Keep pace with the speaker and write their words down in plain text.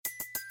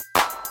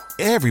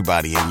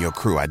Everybody in your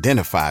crew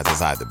identifies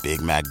as either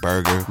Big Mac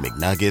Burger,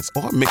 McNuggets,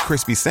 or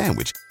McCrispy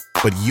Sandwich.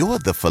 But you're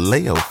the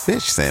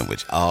Filet-O-Fish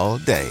Sandwich all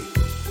day.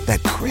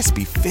 That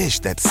crispy fish,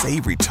 that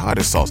savory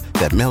tartar sauce,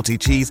 that melty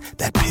cheese,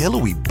 that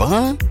pillowy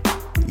bun.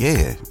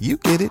 Yeah, you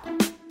get it.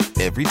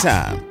 Every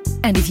time.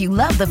 And if you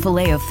love the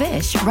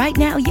Filet-O-Fish, right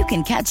now you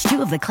can catch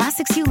two of the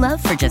classics you love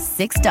for just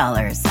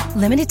 $6.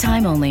 Limited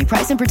time only.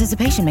 Price and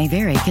participation may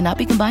vary. Cannot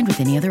be combined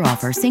with any other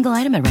offer. Single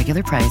item at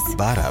regular price.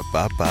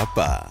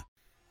 Ba-da-ba-ba-ba.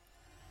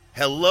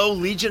 Hello,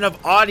 Legion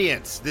of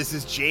Audience. This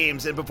is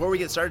James, and before we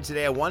get started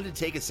today, I wanted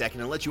to take a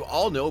second and let you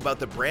all know about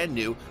the brand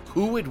new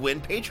Who Would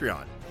Win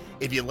Patreon.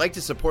 If you'd like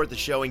to support the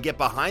show and get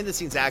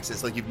behind-the-scenes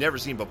access like you've never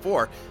seen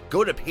before,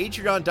 go to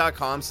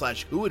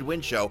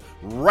patreon.com/whowouldwinshow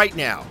right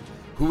now.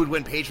 Who Would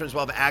Win patrons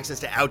will have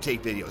access to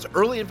outtake videos,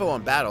 early info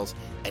on battles,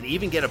 and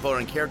even get a vote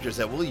on characters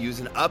that we'll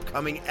use in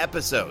upcoming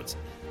episodes.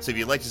 So if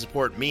you'd like to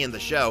support me and the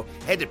show,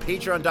 head to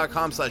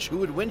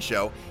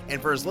patreon.com/whowouldwinshow, and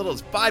for as little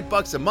as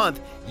 $5 a month,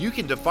 you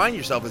can define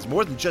yourself as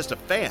more than just a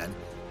fan.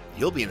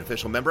 You'll be an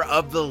official member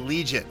of the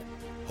Legion.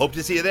 Hope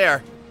to see you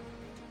there.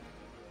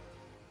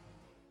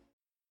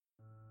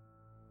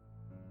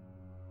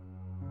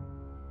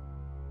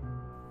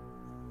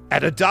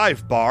 At a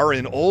dive bar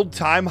in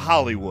old-time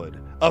Hollywood,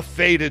 a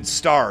faded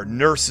star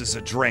nurses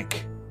a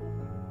drink.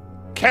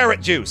 Carrot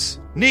juice.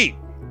 Neat,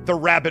 the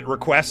rabbit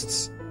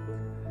requests.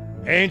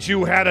 Ain't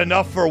you had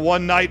enough for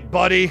one night,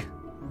 buddy?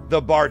 The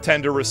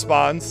bartender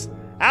responds.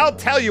 I'll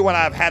tell you when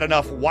I've had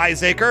enough,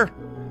 wiseacre.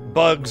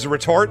 Bugs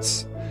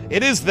retorts.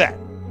 It is then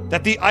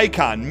that the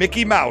icon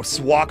Mickey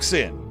Mouse walks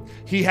in.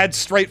 He heads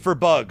straight for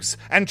Bugs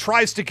and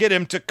tries to get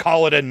him to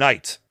call it a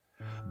night.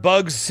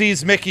 Bugs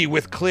sees Mickey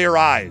with clear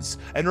eyes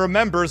and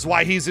remembers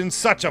why he's in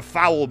such a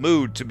foul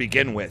mood to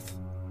begin with.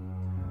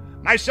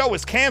 My show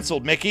is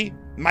canceled, Mickey.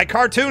 My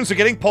cartoons are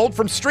getting pulled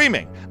from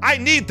streaming. I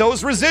need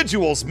those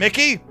residuals,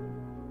 Mickey.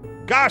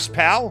 Gosh,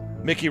 pal,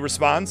 Mickey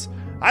responds.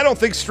 I don't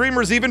think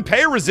streamers even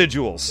pay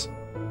residuals.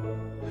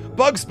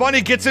 Bugs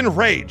Bunny gets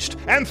enraged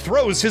and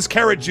throws his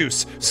carrot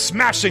juice,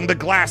 smashing the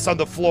glass on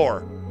the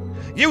floor.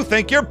 You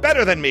think you're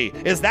better than me,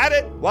 is that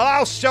it? Well,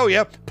 I'll show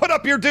you. Put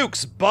up your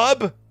dukes,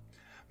 bub.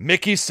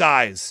 Mickey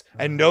sighs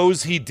and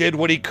knows he did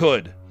what he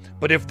could,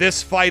 but if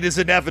this fight is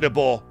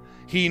inevitable,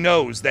 he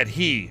knows that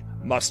he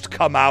must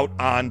come out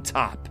on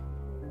top.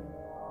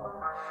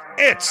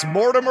 It's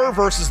Mortimer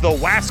versus the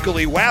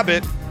Wascally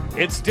Wabbit.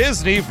 It's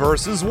Disney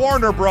versus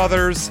Warner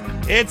Brothers.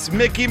 It's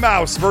Mickey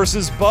Mouse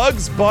versus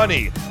Bugs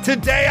Bunny.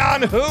 Today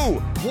on Who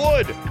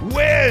Would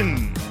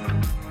Win?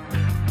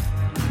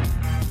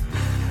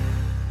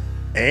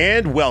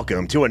 And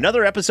welcome to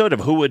another episode of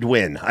Who Would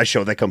Win, a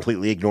show that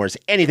completely ignores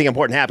anything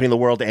important happening in the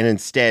world and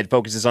instead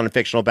focuses on a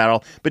fictional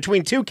battle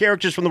between two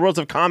characters from the worlds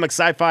of comics,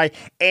 sci-fi,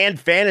 and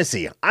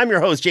fantasy. I'm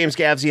your host, James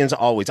Gavsey, and as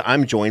always,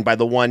 I'm joined by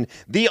the one,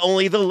 the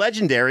only, the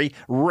legendary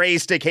Ray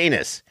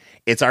Stacanis.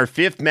 It's our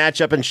fifth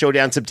matchup in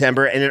Showdown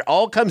September, and it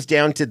all comes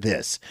down to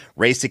this.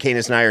 Ray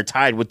Stacanis and I are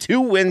tied with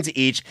 2 wins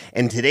each,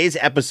 and today's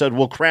episode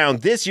will crown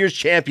this year's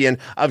champion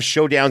of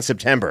Showdown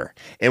September.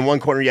 In one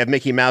corner, you have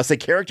Mickey Mouse, the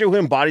character who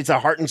embodies the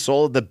heart and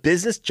soul of the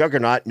business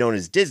juggernaut known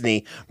as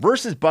Disney,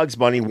 versus Bugs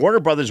Bunny, Warner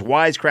Brothers'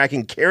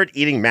 wisecracking,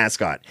 carrot-eating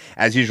mascot.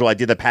 As usual, I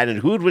did the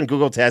patented Who Would Win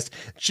Google test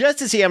just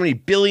to see how many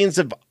billions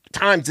of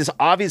times this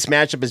obvious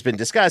matchup has been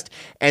discussed,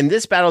 and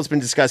this battle has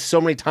been discussed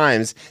so many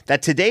times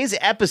that today's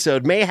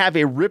episode may have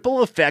a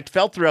ripple effect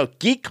felt throughout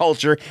geek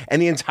culture and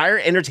the entire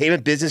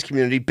entertainment business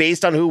community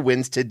based on who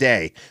wins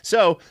today.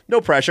 So,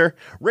 no pressure.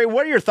 Ray,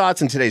 what are your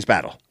thoughts on today's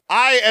battle?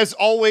 I, as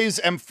always,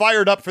 am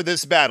fired up for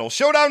this battle.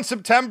 Showdown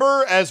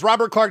September, as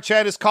Robert Clark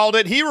Chan has called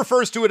it, he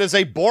refers to it as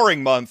a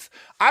boring month.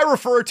 I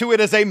refer to it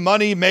as a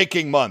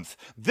money-making month.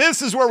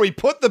 This is where we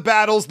put the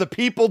battles the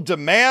people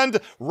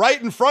demand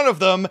right in front of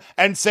them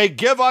and say,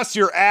 give us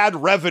your ad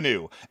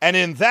revenue. And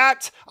in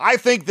that, I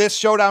think this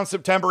Showdown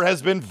September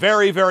has been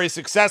very, very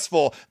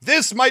successful.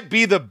 This might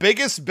be the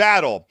biggest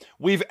battle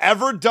we've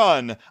ever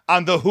done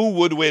on the Who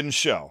Would Win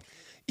show.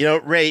 You know,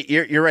 Ray,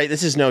 you're right.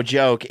 This is no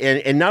joke.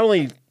 And not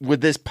only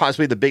would this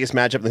possibly the biggest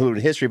matchup in the Who Would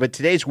Win history, but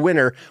today's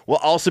winner will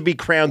also be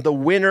crowned the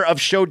winner of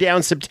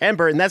Showdown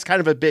September. And that's kind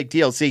of a big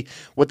deal. See,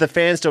 what the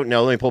fans don't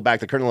know, let me pull back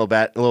the curtain a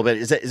little bit,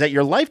 is that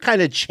your life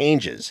kind of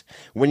changes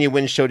when you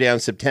win Showdown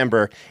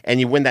September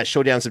and you win that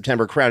Showdown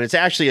September crown. It's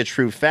actually a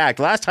true fact.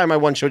 Last time I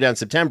won Showdown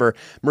September,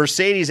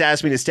 Mercedes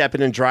asked me to step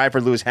in and drive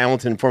for Lewis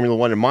Hamilton in Formula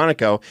One in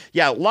Monaco.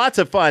 Yeah, lots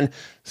of fun.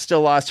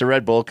 Still lost to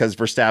Red Bull because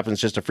Verstappen's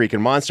just a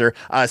freaking monster.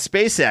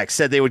 SpaceX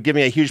said they would give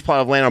me a huge plot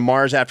of land on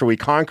Mars after we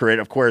conquer it.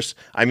 Of course,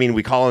 I mean,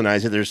 we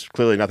colonize it. There's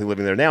clearly nothing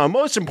living there now. And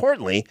most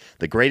importantly,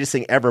 the greatest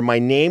thing ever, my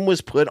name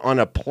was put on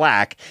a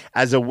plaque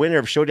as a winner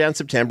of Showdown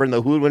September in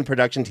the Who Would Win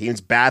production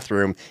team's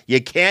bathroom.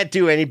 You can't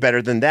do any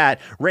better than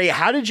that. Ray,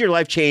 how did your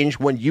life change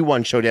when you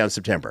won Showdown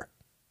September?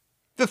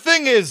 The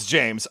thing is,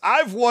 James,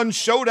 I've won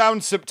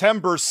Showdown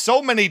September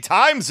so many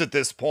times at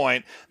this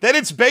point that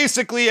it's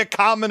basically a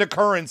common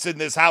occurrence in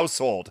this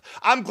household.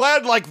 I'm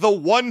glad, like, the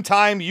one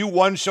time you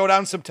won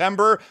Showdown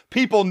September,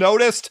 people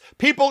noticed.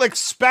 People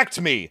expect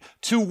me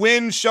to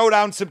win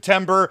Showdown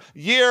September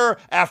year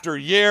after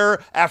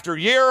year after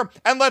year.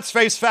 And let's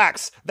face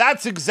facts,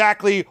 that's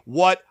exactly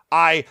what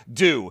I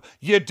do.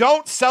 You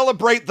don't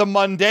celebrate the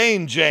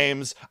mundane,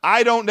 James.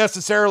 I don't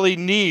necessarily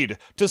need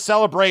to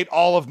celebrate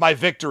all of my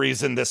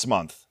victories in this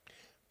month.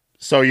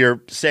 So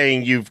you're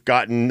saying you've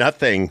gotten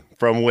nothing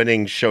from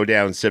winning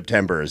Showdown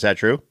September. Is that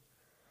true?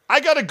 I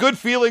got a good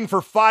feeling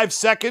for 5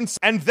 seconds,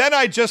 and then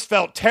I just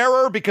felt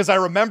terror because I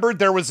remembered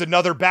there was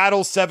another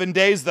battle 7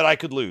 days that I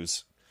could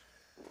lose.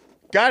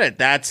 Got it.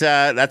 That's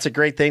a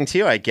great thing,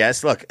 too, I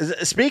guess. Look,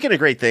 speaking of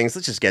great things,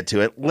 let's just get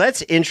to it.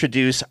 Let's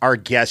introduce our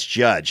guest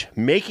judge,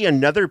 making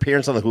another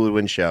appearance on the Who Would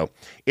Win show.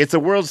 It's the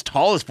world's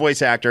tallest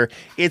voice actor.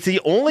 It's the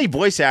only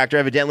voice actor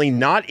evidently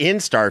not in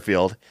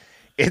Starfield.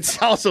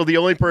 It's also the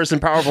only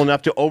person powerful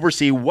enough to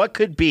oversee what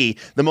could be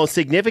the most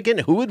significant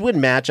Who Would Win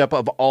matchup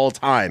of all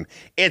time.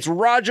 It's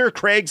Roger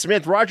Craig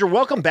Smith. Roger,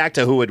 welcome back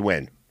to Who Would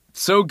Win.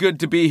 So good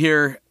to be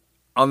here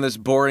on this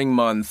boring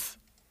month.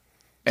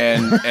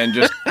 And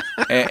just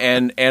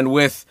and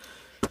with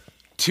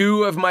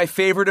two of my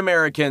favorite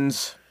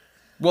Americans,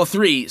 well,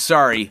 three.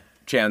 Sorry,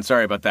 Chan.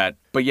 Sorry about that.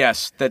 But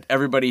yes, that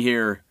everybody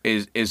here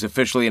is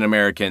officially an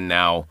American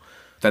now.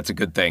 That's a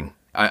good thing.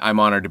 I'm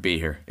honored to be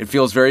here. It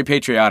feels very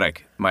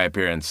patriotic, my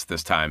appearance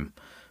this time,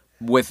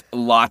 with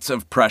lots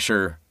of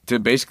pressure to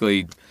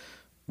basically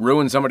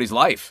ruin somebody's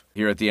life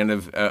here at the end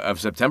of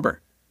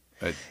September.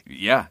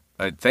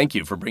 Thank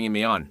you for bringing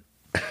me on.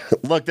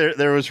 Look,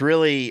 there was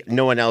really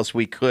no one else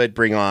we could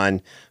bring on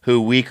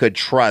who we could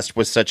trust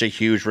with such a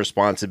huge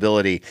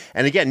responsibility.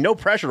 And again, no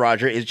pressure,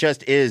 Roger. It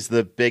just is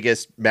the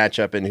biggest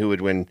matchup in Who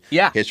Would Win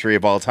history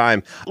of all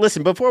time.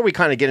 Listen, before we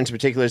kind of get into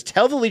particulars,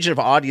 tell the Legion of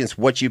Audience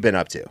what you've been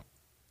up to.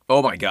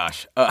 Oh, my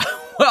gosh.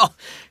 Well,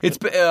 it's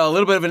been a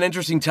little bit of an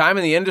interesting time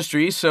in the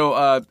industry,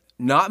 so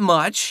not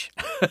much.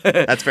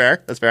 That's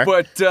fair. That's fair.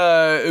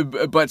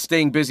 But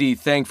staying busy,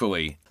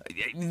 thankfully.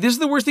 This is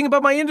the worst thing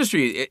about my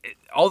industry.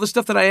 All the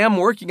stuff that I am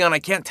working on, I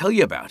can't tell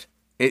you about.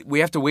 We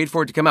have to wait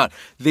for it to come out.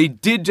 They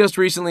did just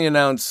recently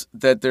announce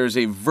that there's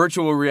a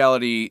virtual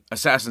reality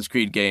Assassin's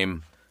Creed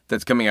game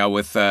that's coming out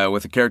with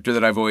a character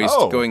that I voiced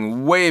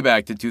going way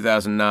back to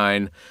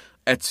 2009.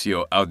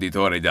 Ezio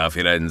Auditore da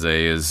Firenze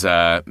is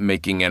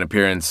making an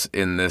appearance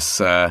in this,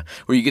 where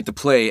you get to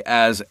play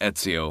as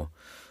Ezio.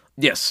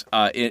 Yes,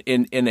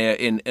 in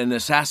an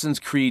Assassin's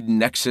Creed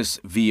Nexus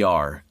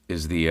VR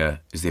is the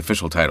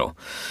official title.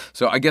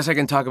 So I guess I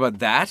can talk about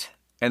that,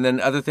 and then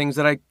other things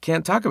that I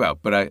can't talk about.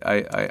 But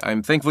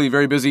I'm thankfully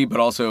very busy, but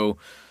also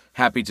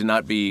happy to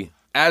not be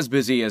as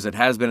busy as it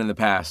has been in the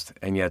past,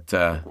 and yet,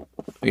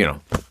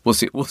 we'll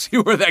see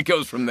where that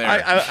goes from there.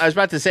 I was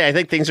about to say, I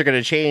think things are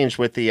going to change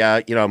with the,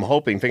 I'm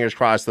hoping, fingers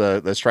crossed,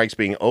 the strikes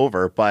being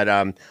over. But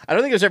I don't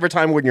think there's ever a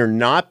time when you're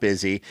not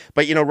busy.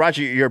 But,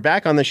 Roger, you're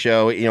back on the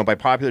show, by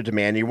popular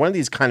demand. You're one of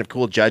these kind of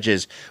cool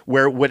judges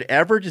where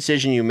whatever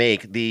decision you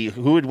make, the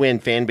Who Would Win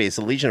fan base,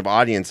 the Legion of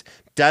Audience,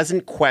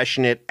 doesn't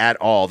question it at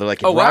all. They're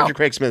like, if Roger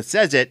Craig Smith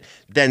says it,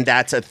 then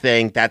that's a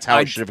thing. That's how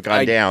it should have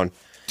gone down.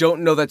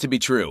 Don't know that to be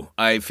true.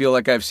 I feel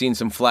like I've seen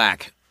some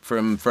flack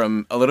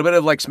from a little bit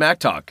of like smack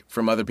talk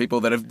from other people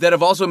that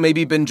have also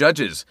maybe been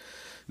judges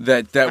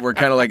that were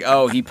kind of like,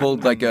 oh, he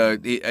pulled like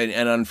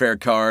an unfair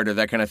card or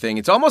that kind of thing.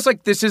 It's almost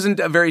like this isn't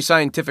a very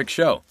scientific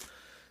show.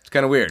 It's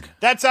kind of weird.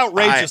 That's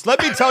outrageous.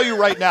 Let me tell you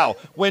right now,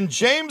 when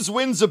James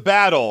wins a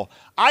battle,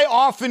 I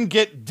often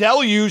get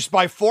deluged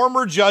by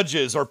former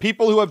judges or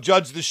people who have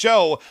judged the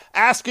show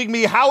asking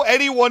me how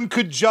anyone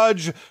could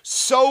judge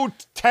so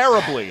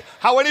terribly,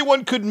 how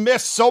anyone could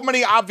miss so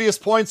many obvious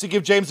points to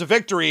give James a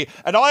victory.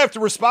 And all I have to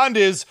respond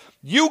is,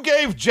 you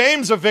gave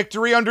James a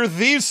victory under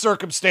these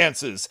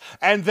circumstances.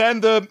 And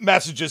then the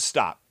messages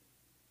stop.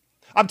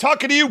 I'm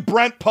talking to you,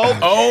 Brent Pope.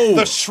 Oh,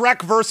 the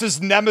Shrek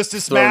versus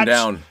Nemesis slow match.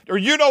 Down. Or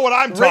you know what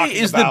I'm talking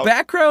is about. The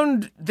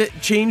background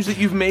change that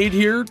you've made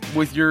here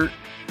with your...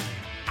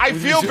 I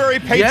feel very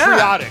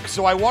patriotic,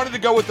 so I wanted to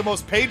go with the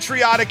most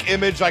patriotic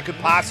image I could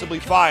possibly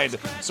find.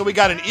 So we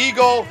got an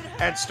eagle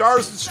and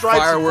stars and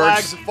stripes and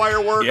flags and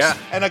fireworks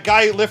and a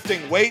guy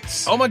lifting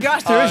weights. Oh my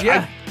gosh, there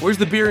is, Where's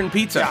the beer and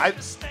pizza? Yeah,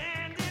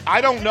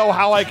 I don't know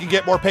how I can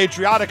get more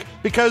patriotic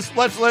because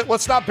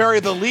let's not bury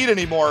the lead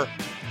anymore.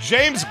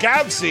 James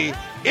Gavsey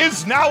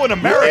is now an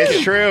American.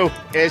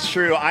 It's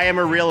true. I am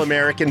a real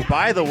American.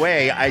 By the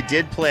way, I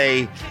did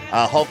play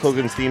Hulk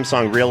Hogan's theme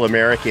song, Real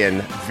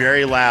American,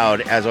 very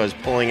loud as I was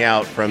pulling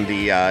out from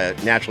the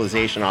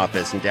naturalization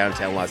office in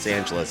downtown Los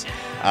Angeles.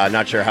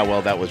 Not sure how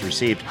well that was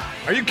received.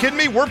 Are you kidding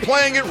me? We're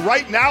playing it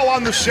right now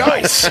on the show.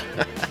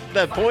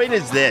 The point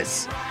is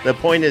this.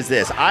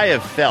 I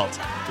have felt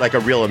like a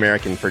real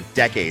American for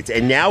decades,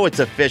 and now it's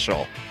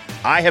official.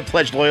 I have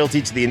pledged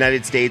loyalty to the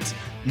United States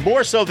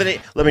more so than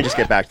it. Let me just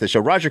get back to the show.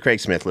 Roger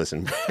Craig Smith,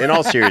 listen, in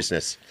all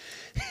seriousness,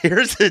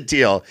 here's the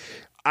deal.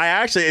 I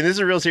actually, and this is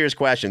a real serious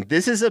question.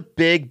 This is a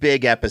big,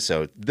 big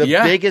episode. The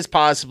biggest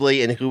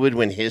possibly in Who Would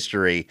Win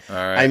history. All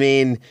right. I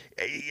mean,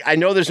 I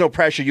know there's no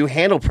pressure. You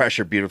handle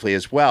pressure beautifully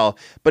as well.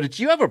 But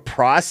do you have a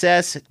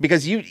process?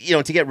 Because you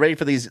know, to get ready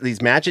for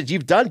these matches,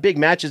 you've done big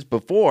matches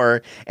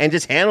before and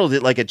just handled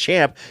it like a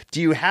champ. Do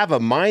you have a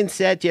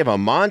mindset? Do you have a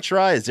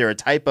mantra? Is there a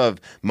type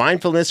of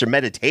mindfulness or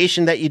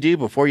meditation that you do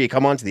before you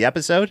come onto the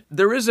episode?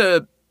 There is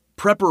a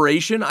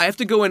preparation. I have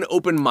to go in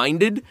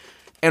open-minded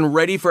and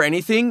ready for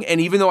anything. And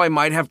even though I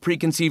might have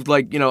preconceived,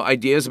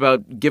 ideas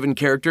about given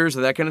characters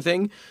or that kind of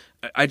thing,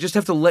 I just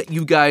have to let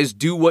you guys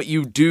do what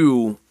you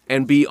do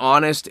and be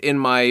honest in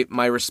my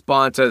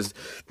response as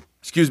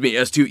to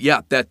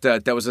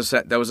that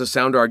was a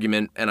sound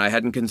argument and I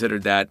hadn't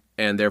considered that,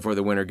 and therefore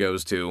the winner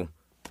goes to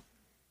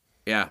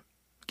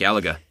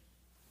Galaga.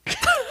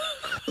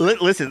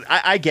 Listen,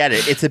 I get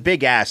it. It's a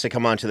big ask to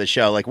come onto the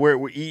show. Like,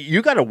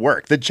 you got to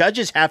work. The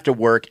judges have to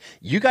work.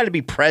 You got to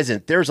be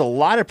present. There's a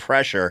lot of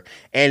pressure,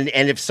 and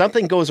if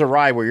something goes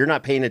awry where you're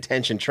not paying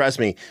attention, trust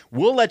me,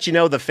 we'll let you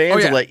know. The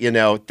fans will let you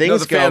know.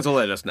 Fans will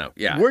let us know.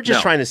 Yeah, we're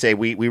just trying to say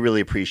we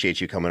really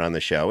appreciate you coming on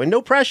the show, and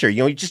no pressure.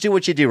 You know, you just do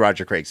what you do,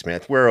 Roger Craig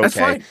Smith. We're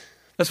okay.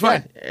 That's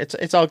fine. Yeah,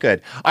 it's all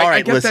good. All right,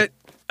 I get listen. that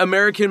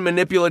American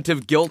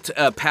manipulative guilt,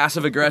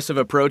 passive aggressive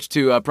approach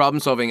to problem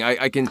solving.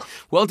 I can.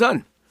 Well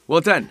done. Well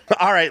done.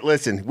 All right,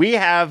 listen, we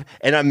have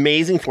an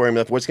amazing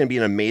formula for what's going to be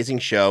an amazing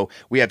show.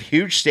 We have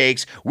huge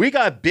stakes. We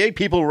got big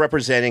people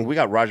representing. We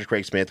got Roger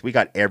Craig Smith. We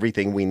got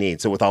everything we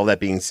need. So with all that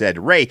being said,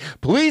 Ray,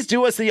 please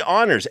do us the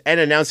honors and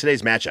announce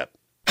today's matchup.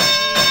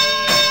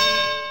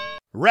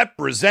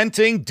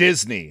 Representing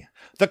Disney,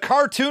 the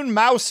cartoon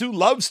mouse who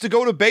loves to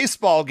go to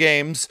baseball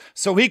games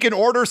so he can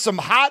order some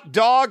hot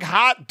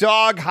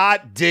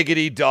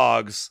diggity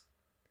dogs,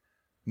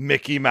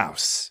 Mickey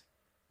Mouse.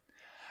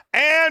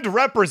 And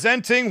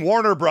representing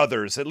Warner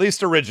Brothers, at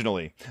least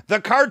originally,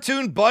 the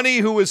cartoon bunny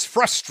who is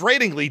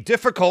frustratingly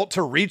difficult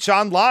to reach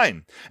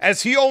online,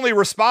 as he only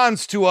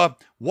responds to a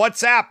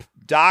 "WhatsApp,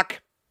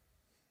 Doc?"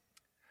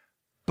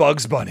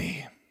 Bugs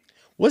Bunny.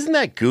 Wasn't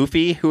that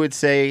Goofy who would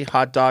say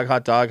hot dog,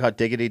 hot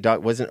diggity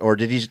dog? Wasn't, or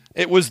did he?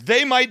 It was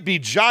They Might Be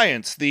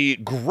Giants, the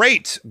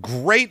great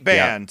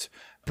band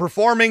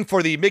performing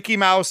for the Mickey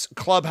Mouse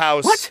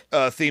Clubhouse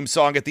theme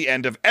song at the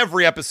end of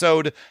every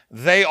episode.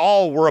 They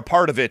all were a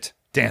part of it.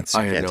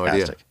 Dancing. I had no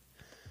idea.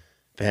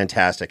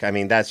 Fantastic. I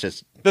mean, that's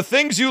just the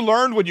things you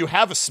learned when you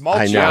have a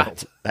small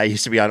child. That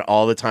used to be on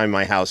all the time in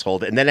my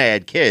household. And then I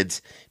had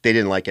kids. They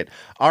didn't like it.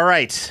 All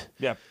right.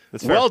 Yeah.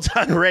 That's fair. Well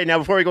done, Ray. Now,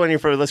 before we go any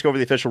further, let's go over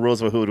the official rules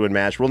of a Who Would Win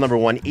match. Rule number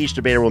 1, each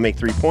debater will make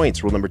 3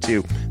 points. Rule number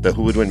 2, the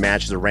Who Would Win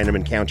match is a random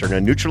encounter in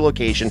a neutral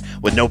location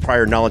with no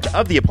prior knowledge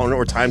of the opponent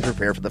or time to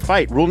prepare for the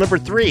fight. Rule number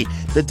 3,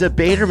 the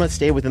debater must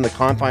stay within the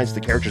confines of the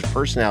character's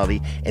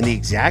personality, and the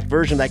exact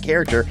version of that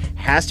character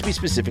has to be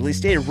specifically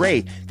stated.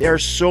 Ray, there are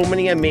so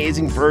many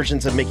amazing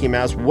versions of Mickey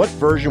Mouse. What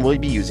version will you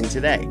be using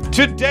today?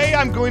 Today,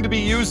 I'm going to be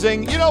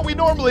using, we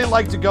normally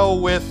like to go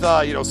with,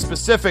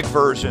 specific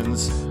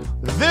versions.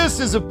 This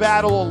is a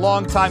battle a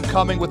long time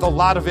coming with a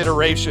lot of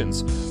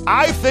iterations.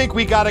 I think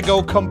we gotta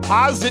go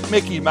composite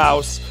Mickey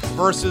Mouse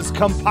versus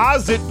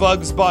composite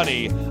Bugs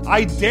Bunny.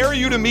 I dare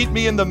you to meet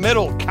me in the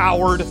middle,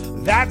 coward.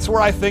 That's where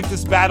I think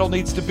this battle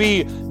needs to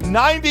be.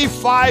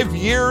 95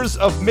 years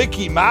of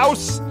Mickey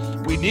Mouse.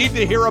 We need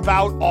to hear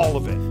about all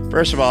of it.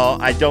 First of all,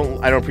 I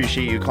don't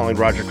appreciate you calling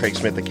Roger Craig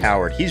Smith a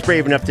coward. He's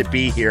brave enough to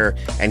be here,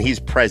 and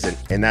he's present,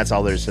 and that's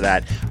all there is to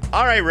that.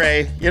 All right,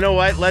 Ray, you know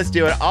what? Let's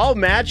do it. I'll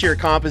match your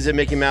composite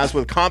Mickey Mouse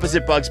with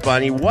composite Bugs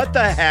Bunny. What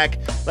the heck?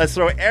 Let's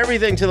throw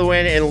everything to the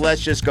wind, and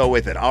let's just go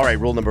with it. All right,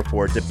 rule number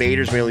 4.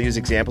 Debaters may only use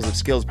examples of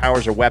skills,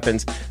 powers, or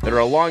weapons that are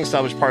a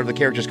long-established part of the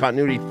character's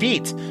continuity.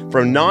 Feats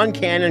from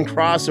non-canon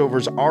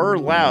crossovers are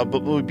allowed,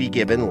 but will be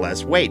given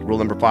less weight. Rule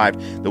number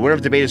 5. The winner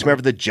of the debate is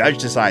whoever the judge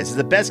decides is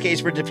the best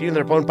case for defeating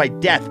their opponent by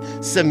death,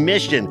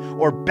 submission,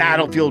 or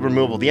battlefield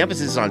removal. The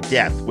emphasis is on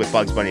death with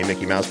Bugs Bunny and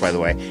Mickey Mouse, by the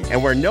way,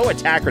 and where no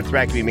attack or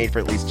threat can be made for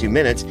at least 2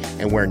 minutes,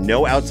 and where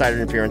no outsider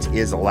interference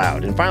is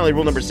allowed. And finally,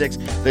 rule number 6,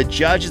 the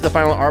judge is the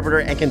final arbiter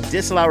and can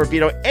disallow or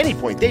veto any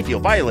point they feel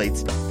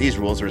violates these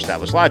rules or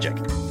established logic.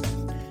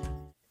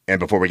 And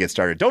before we get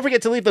started, don't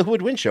forget to leave the Who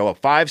Would Win Show a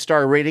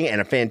 5-star rating and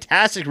a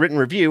fantastic written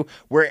review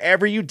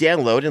wherever you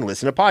download and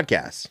listen to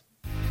podcasts.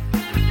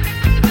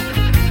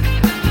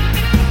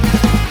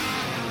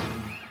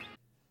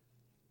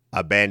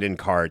 Abandoned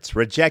carts,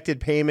 rejected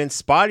payments,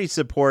 spotty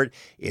support.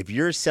 If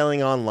you're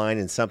selling online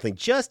and something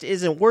just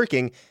isn't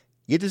working,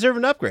 you deserve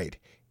an upgrade.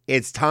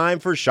 It's time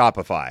for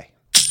Shopify.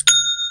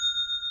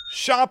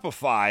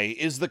 Shopify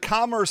is the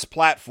commerce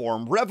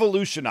platform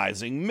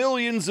revolutionizing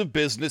millions of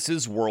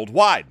businesses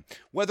worldwide.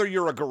 Whether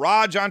you're a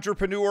garage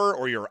entrepreneur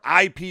or you're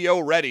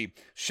IPO ready,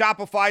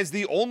 Shopify's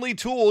the only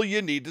tool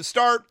you need to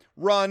start,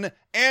 run,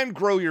 and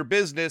grow your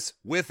business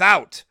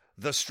without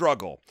the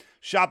struggle.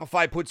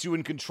 Shopify puts you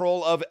in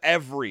control of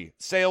every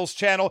sales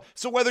channel.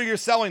 So whether you're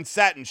selling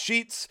satin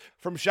sheets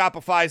from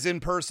Shopify's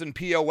in-person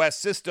POS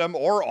system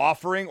or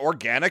offering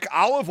organic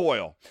olive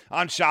oil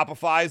on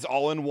Shopify's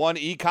all-in-one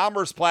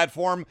e-commerce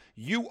platform,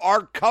 you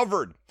are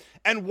covered.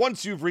 And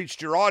once you've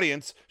reached your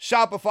audience,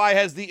 Shopify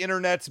has the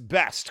internet's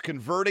best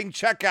converting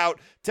checkout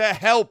to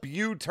help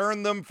you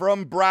turn them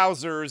from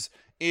browsers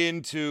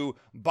into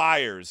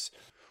buyers.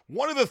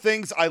 One of the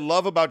things I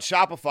love about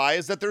Shopify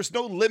is that there's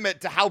no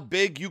limit to how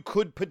big you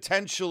could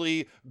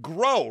potentially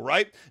grow,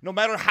 right? No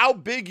matter how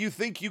big you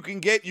think you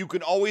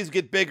can always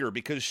get bigger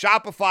because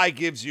Shopify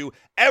gives you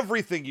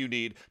everything you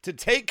need to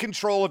take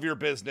control of your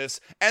business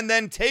and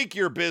then take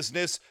your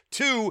business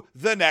to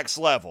the next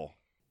level.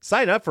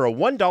 Sign up for a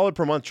 $1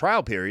 per month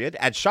trial period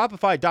at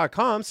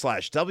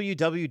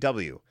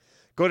shopify.com/WWW.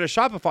 Go to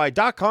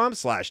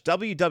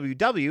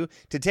shopify.com/WWW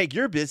to take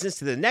your business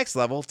to the next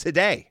level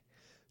today.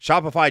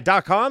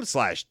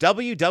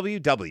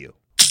 Shopify.com/WWW.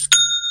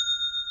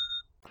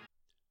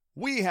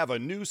 We have a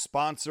new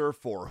sponsor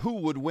for Who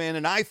Would Win,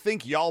 and I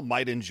think y'all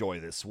might enjoy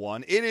this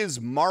one. It is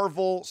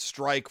Marvel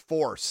Strike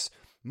Force.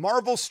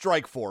 Marvel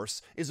Strike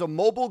Force is a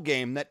mobile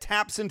game that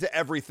taps into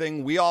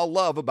everything we all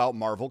love about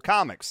Marvel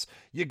Comics.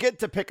 You get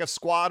to pick a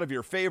squad of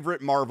your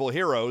favorite Marvel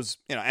heroes,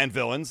 and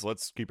villains,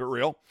 let's keep it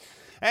real,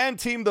 and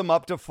team them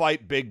up to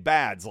fight big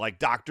bads like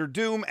Doctor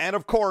Doom and,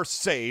 of course,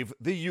 save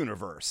the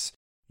universe.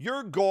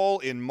 Your goal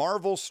in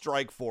Marvel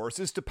Strike Force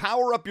is to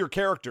power up your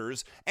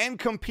characters and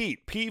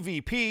compete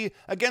PvP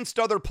against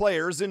other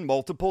players in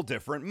multiple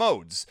different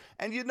modes.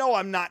 And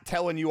I'm not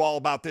telling you all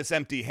about this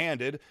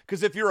empty-handed,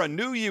 because if you're a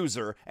new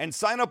user and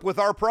sign up with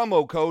our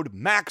promo code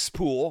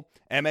MAXPOOL,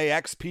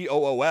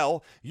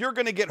 MAXPOOL, you're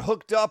going to get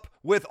hooked up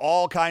with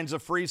all kinds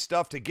of free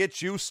stuff to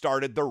get you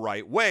started the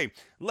right way.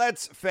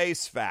 Let's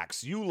face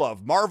facts. You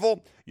love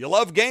Marvel, you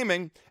love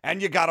gaming,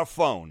 and you got a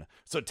phone.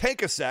 So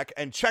take a sec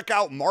and check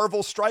out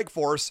Marvel Strike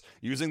Force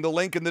using the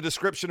link in the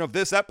description of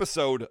this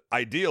episode,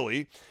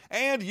 ideally,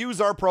 and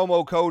use our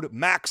promo code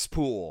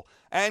MAXPOOL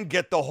and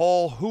get the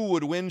whole Who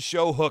Would Win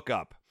show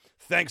hookup.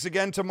 Thanks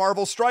again to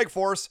Marvel Strike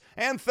Force,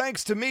 and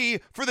thanks to me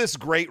for this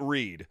great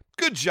read.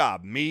 Good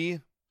job,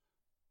 me.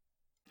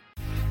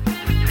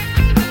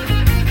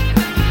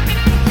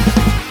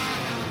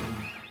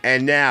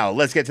 And now,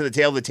 let's get to the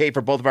tail of the tape for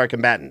both of our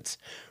combatants.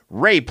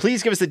 Ray,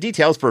 please give us the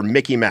details for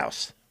Mickey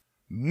Mouse.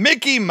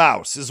 Mickey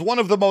Mouse is one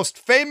of the most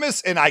famous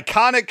and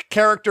iconic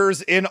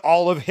characters in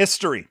all of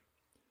history.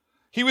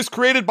 He was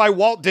created by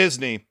Walt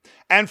Disney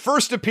and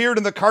first appeared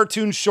in the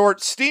cartoon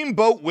short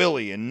Steamboat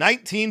Willie in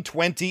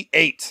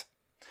 1928.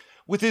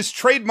 With his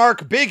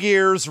trademark big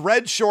ears,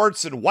 red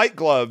shorts, and white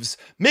gloves,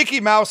 Mickey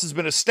Mouse has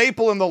been a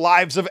staple in the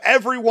lives of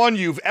everyone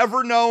you've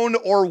ever known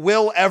or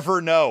will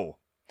ever know.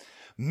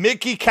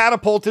 Mickey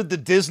catapulted the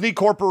Disney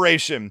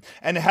Corporation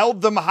and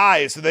held them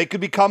high so they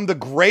could become the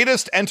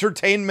greatest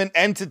entertainment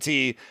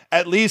entity,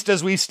 at least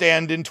as we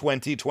stand in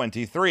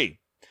 2023.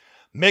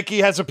 Mickey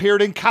has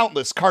appeared in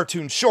countless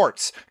cartoon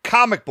shorts,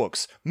 comic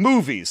books,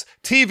 movies,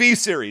 TV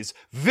series,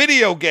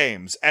 video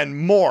games, and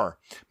more.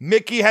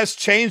 Mickey has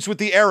changed with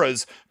the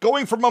eras,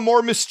 going from a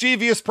more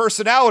mischievous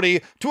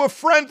personality to a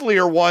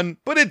friendlier one,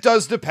 but it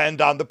does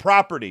depend on the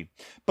property.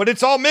 But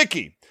it's all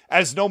Mickey,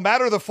 as no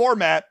matter the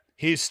format,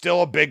 he's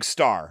still a big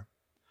star.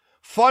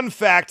 Fun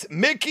fact,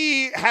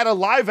 Mickey had a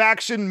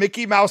live-action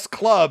Mickey Mouse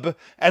Club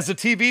as a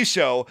TV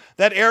show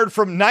that aired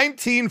from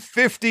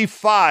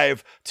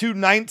 1955 to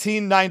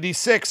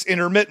 1996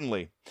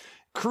 intermittently,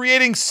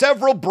 creating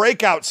several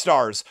breakout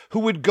stars who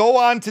would go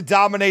on to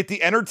dominate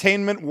the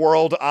entertainment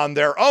world on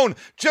their own.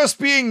 Just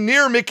being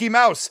near Mickey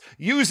Mouse,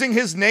 using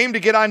his name to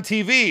get on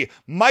TV,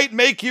 might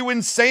make you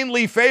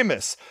insanely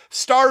famous.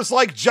 Stars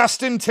like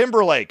Justin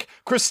Timberlake,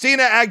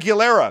 Christina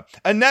Aguilera,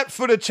 Annette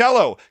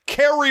Funicello,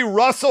 Carrie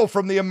Russell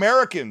from The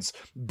Americans,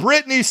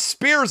 Britney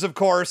Spears, of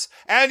course,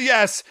 and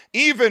yes,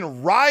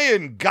 even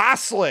Ryan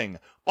Gosling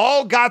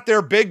all got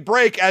their big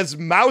break as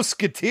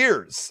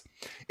Mouseketeers.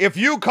 If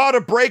you caught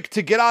a break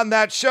to get on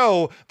that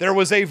show, there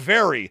was a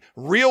very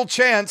real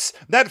chance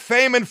that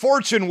fame and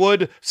fortune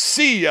would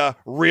see ya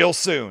real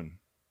soon.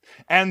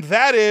 And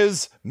that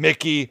is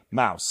Mickey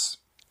Mouse.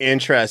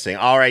 Interesting.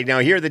 All right, now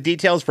here are the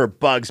details for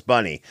Bugs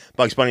Bunny.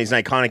 Bugs Bunny is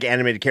an iconic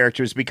animated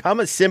character who's become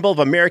a symbol of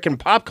American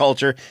pop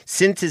culture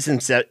since its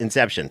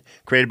inception.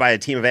 Created by a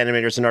team of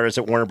animators and artists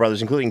at Warner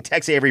Brothers, including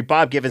Tex Avery,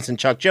 Bob Givens, and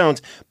Chuck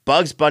Jones,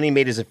 Bugs Bunny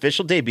made his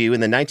official debut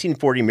in the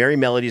 1940 Merry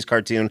Melodies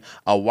cartoon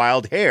A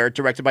Wild Hare,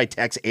 directed by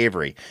Tex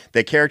Avery.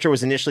 The character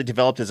was initially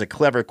developed as a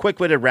clever,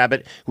 quick-witted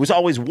rabbit who was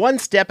always one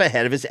step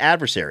ahead of his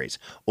adversaries.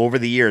 Over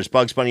the years,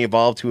 Bugs Bunny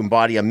evolved to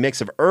embody a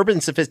mix of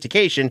urban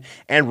sophistication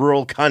and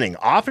rural cunning,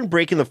 often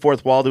breaking the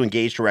fourth wall to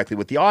engage directly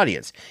with the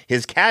audience.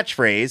 His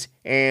catchphrase,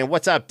 "And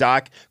what's up,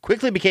 Doc?"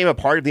 quickly became a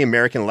part of the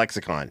American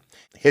lexicon.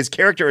 His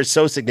character is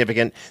so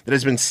significant that it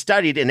has been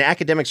studied in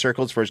academic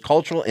circles for his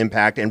cultural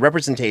impact and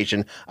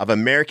representation of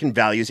American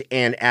values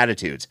and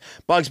attitudes.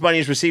 Bugs Bunny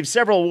has received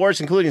several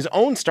awards, including his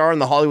own star on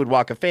the Hollywood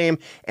Walk of Fame,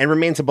 and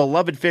remains a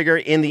beloved figure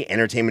in the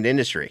entertainment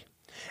industry.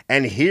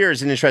 And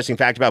here's an interesting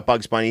fact about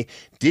Bugs Bunny.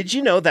 Did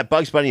you know that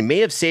Bugs Bunny may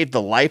have saved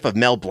the life of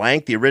Mel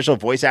Blanc, the original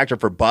voice actor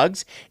for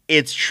Bugs?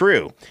 It's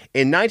true.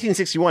 In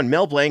 1961,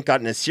 Mel Blanc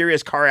got in a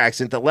serious car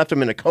accident that left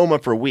him in a coma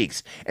for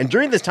weeks. And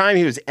during this time,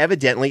 he was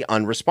evidently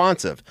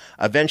unresponsive.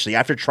 Eventually,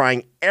 after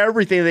trying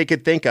everything they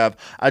could think of,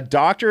 a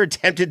doctor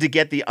attempted to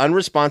get the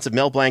unresponsive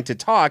Mel Blanc to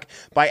talk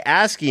by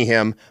asking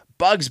him,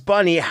 "Bugs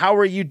Bunny, how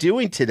are you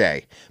doing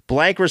today?"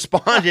 Blanc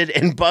responded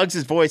in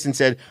Bugs' voice and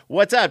said,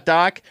 "What's up,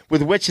 Doc?"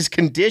 With which his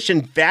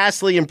condition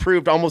vastly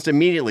improved almost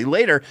immediately.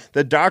 Later,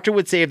 the doctor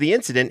would say of the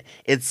incident,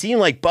 it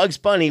seemed like Bugs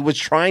Bunny was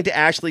trying to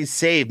actually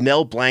save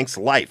Mel Blanc's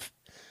life.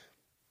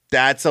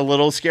 That's a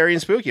little scary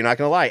and spooky, not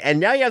going to lie. And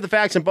now you have the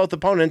facts on both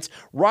opponents.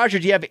 Roger,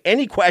 do you have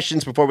any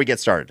questions before we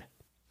get started?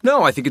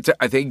 No, I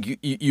think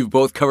you've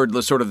both covered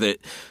the sort of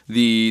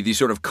the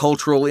sort of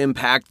cultural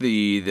impact,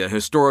 the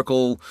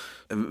historical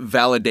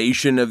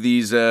validation of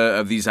these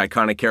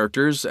iconic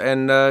characters,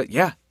 and I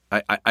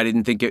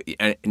didn't think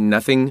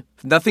nothing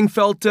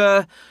felt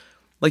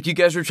like you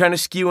guys were trying to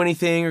skew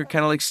anything or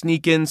kind of like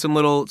sneak in some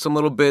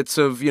little bits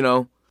of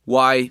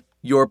why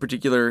your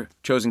particular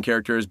chosen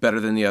character is better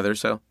than the other.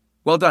 So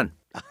well done.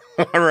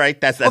 All right,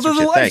 that's although what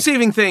you the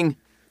life-saving thing,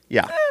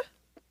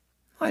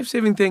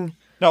 life-saving thing.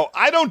 No,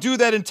 I don't do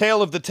that in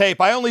Tale of the Tape.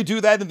 I only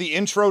do that in the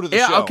intro to the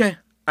show. Yeah, okay.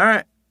 All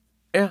right.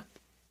 Yeah.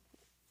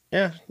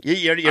 Yeah.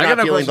 You're not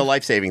feeling the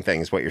life-saving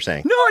thing is what you're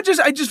saying. No,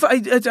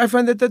 I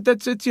find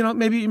that's it's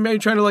maybe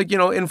trying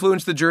to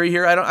influence the jury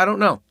here. I don't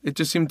know. It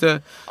just seemed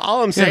to.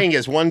 All I'm saying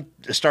is one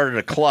started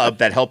a club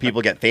that helped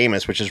people get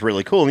famous, which is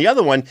really cool. And the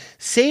other one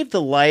saved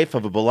the life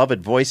of a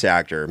beloved voice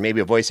actor,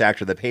 maybe a voice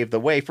actor that paved the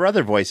way for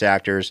other voice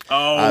actors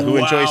who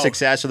enjoy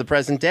success to the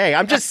present day.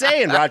 I'm just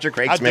saying, Roger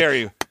Craig Smith. How dare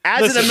you?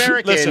 As an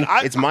American,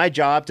 it's my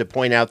job to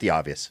point out the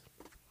obvious.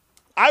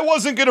 I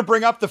wasn't going to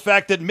bring up the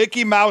fact that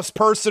Mickey Mouse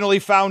personally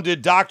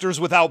founded Doctors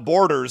Without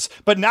Borders,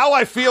 but now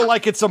I feel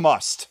like it's a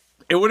must.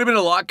 It would have been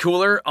a lot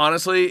cooler,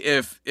 honestly,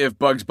 if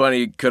Bugs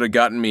Bunny could have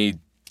gotten me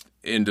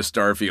into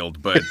Starfield,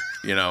 but,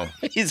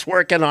 He's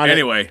working on it.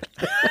 Anyway,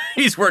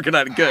 he's working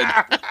on it. Good.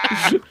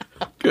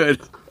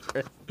 Good.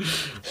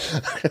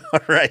 All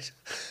right.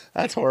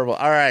 That's horrible.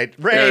 All right.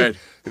 Ray,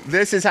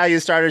 This is how you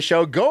start a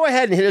show. Go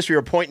ahead and hit us for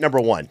your point number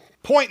one.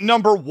 Point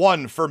number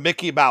one for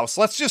Mickey Mouse.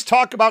 Let's just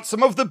talk about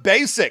some of the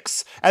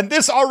basics. And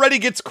this already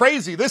gets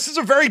crazy. This is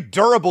a very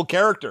durable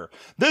character.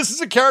 This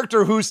is a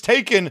character who's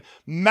taken,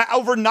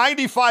 over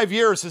 95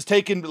 years, has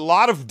taken a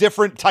lot of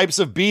different types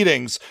of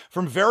beatings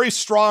from very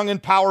strong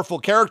and powerful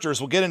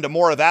characters. We'll get into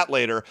more of that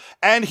later.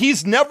 And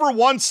he's never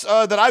once,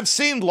 that I've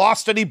seen,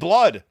 lost any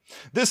blood.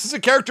 This is a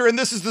character, and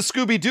this is the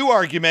Scooby-Doo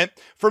argument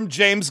from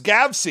James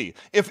Gavsey.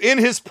 If in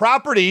his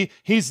property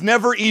he's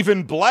never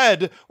even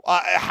bled,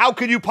 how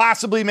could you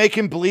possibly make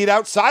him bleed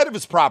outside of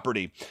his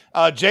property?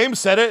 James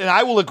said it, and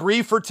I will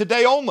agree for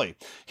today only.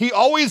 He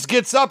always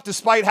gets up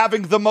despite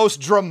having the most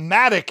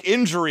dramatic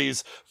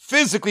injuries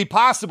physically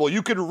possible.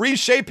 You can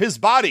reshape his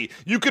body.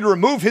 You can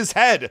remove his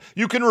head.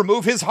 You can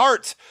remove his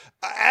heart.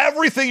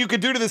 Everything you can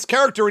do to this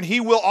character, and he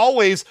will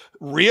always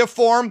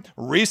reform,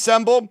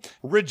 reassemble,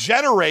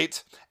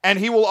 regenerate, and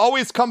he will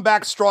always come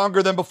back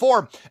stronger than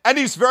before. And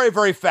he's very,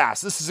 very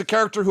fast. This is a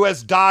character who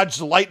has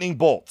dodged lightning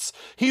bolts.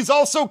 He's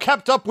also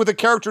kept up with a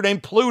character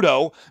named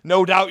Pluto,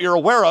 no doubt you're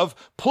aware of.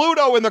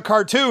 Pluto in the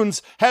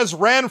cartoons has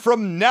ran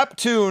from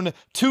Neptune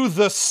to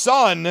the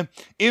sun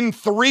in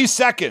 3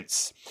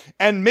 seconds.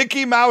 And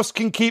Mickey Mouse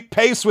can keep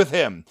pace with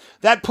him.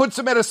 That puts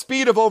him at a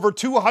speed of over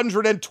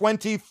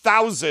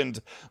 220,000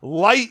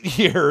 light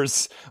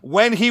years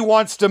when he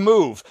wants to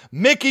move.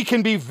 Mickey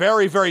can be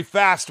very, very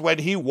fast when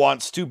he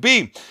wants to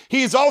be.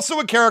 He's also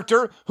a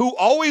character who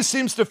always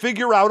seems to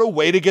figure out a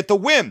way to get the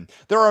win.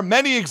 There are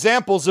many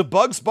examples of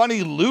Bugs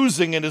Bunny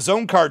losing in his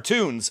own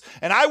cartoons,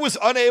 and I was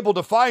unable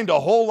to find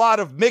a whole lot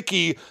of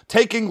Mickey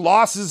taking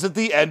losses at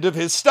the end of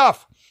his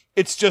stuff.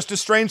 It's just a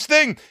strange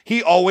thing.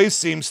 He always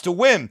seems to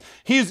win.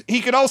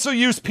 He can also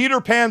use Peter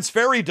Pan's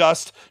fairy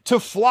dust to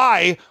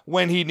fly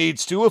when he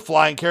needs to. A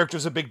flying character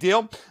is a big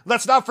deal.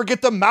 Let's not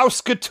forget the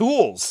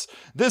Mouse-Skatools.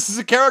 This is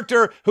a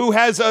character who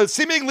has a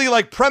seemingly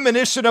like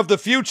premonition of the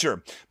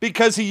future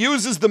because he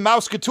uses the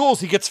Mouse-Skatools.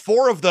 He gets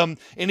 4 of them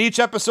in each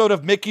episode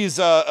of Mickey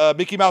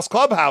Mouse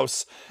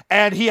Clubhouse,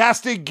 and he has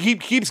to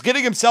keeps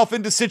getting himself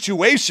into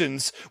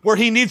situations where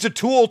he needs a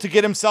tool to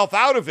get himself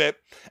out of it.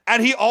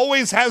 And he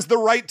always has the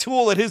right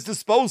tool at his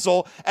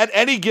disposal at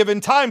any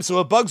given time. So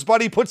if Bugs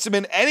Bunny puts him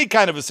in any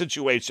kind of a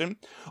situation,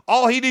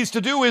 all he needs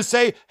to do is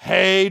say,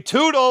 "Hey,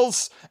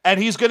 Toodles," and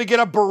he's going to get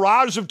a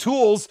barrage of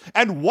tools,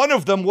 and one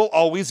of them will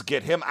always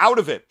get him out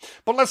of it.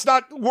 But let's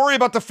not worry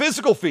about the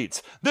physical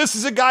feats. This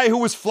is a guy who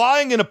was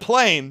flying in a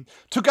plane,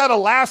 took out a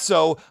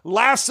lasso,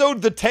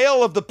 lassoed the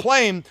tail of the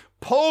plane,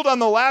 pulled on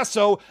the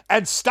lasso,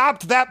 and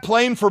stopped that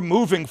plane from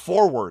moving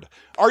forward.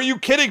 Are you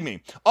kidding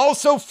me?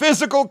 Also,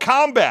 physical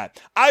combat.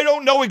 I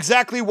don't know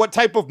exactly what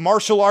type of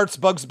martial arts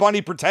Bugs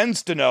Bunny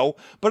pretends to know,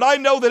 but I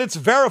know that it's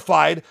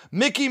verified.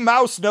 Mickey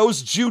Mouse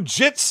knows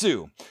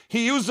jiu-jitsu.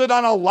 He used it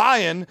on a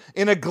lion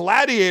in a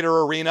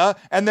gladiator arena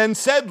and then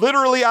said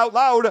literally out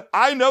loud,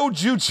 "I know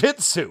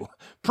jiu-jitsu."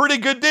 Pretty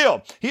good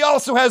deal. He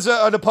also has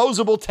an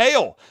opposable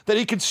tail that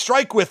he can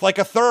strike with like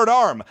a third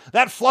arm.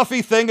 That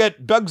fluffy thing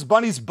at Bugs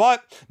Bunny's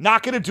butt,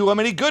 not going to do him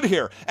any good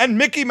here. And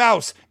Mickey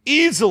Mouse,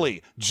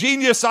 easily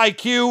genius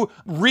IQ,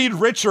 Reed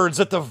Richards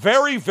at the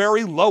very,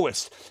 very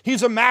lowest.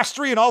 He's a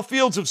mastery in all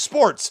fields of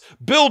sports,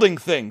 building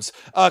things,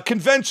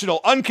 conventional,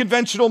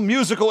 unconventional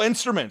musical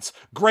instruments,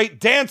 great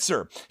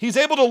dancer. He's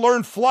able to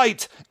learn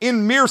flight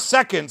in mere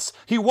seconds.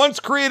 He once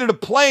created a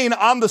plane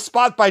on the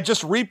spot by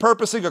just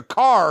repurposing a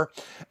car,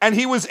 and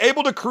he was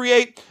able to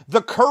create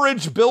the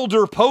Courage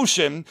Builder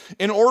potion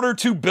in order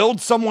to build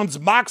someone's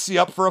moxie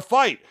up for a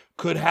fight.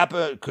 Could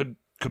happen, could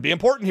be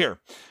important here.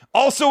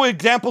 Also,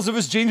 examples of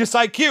his genius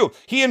IQ.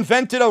 He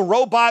invented a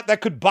robot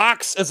that could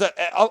box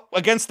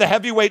against the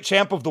heavyweight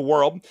champ of the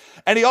world.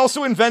 And he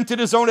also invented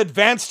his own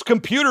advanced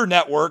computer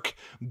network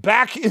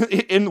back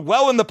in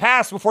the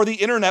past before the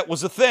internet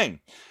was a thing.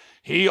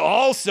 He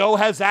also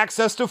has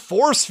access to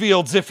force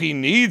fields if he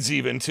needs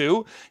even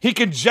to. He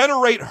can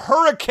generate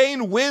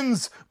hurricane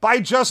winds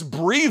by just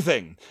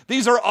breathing.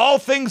 These are all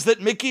things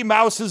that Mickey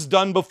Mouse has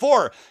done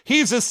before.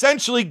 He's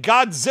essentially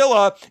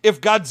Godzilla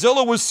if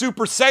Godzilla was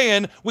Super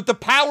Saiyan with the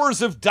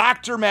powers of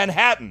Dr.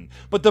 Manhattan.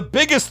 But the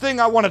biggest thing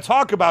I want to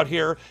talk about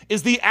here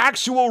is the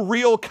actual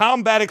real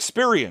combat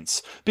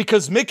experience.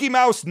 Because Mickey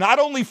Mouse not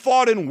only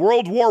fought in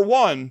World War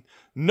I,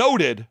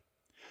 noted,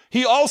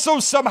 he also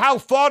somehow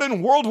fought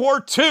in World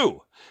War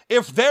II.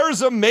 If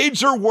there's a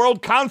major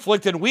world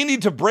conflict and we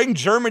need to bring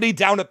Germany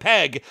down a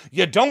peg,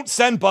 you don't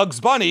send Bugs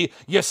Bunny,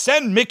 you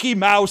send Mickey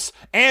Mouse,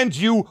 and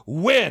you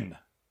win.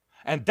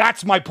 And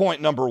that's my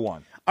point number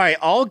one. All right,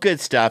 all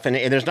good stuff, and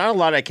there's not a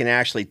lot I can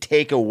actually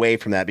take away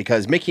from that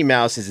because Mickey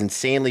Mouse is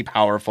insanely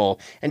powerful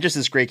and just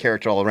this great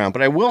character all around.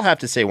 But I will have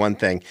to say one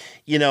thing,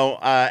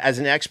 as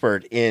an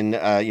expert in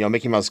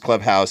Mickey Mouse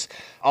Clubhouse,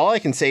 all I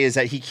can say is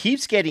that he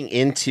keeps getting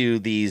into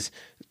these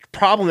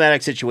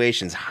problematic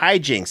situations,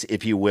 hijinks,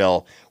 if you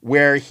will,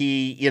 where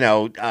he,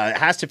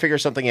 has to figure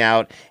something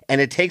out, and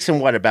it takes him,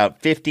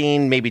 about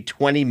 15, maybe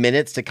 20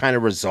 minutes to kind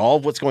of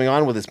resolve what's going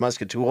on with his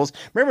Musketools.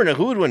 Remember, in a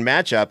Who Would Win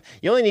matchup,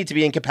 you only need to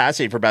be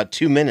incapacitated for about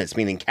 2 minutes,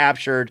 meaning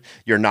captured,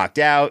 you're knocked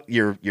out,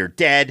 you're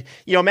dead.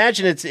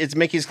 Imagine it's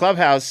Mickey's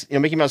Clubhouse,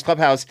 Mickey Mouse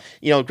Clubhouse,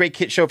 great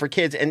kid show for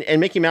kids, and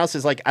Mickey Mouse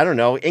is like, I don't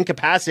know,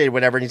 incapacitated,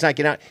 whatever, and he's not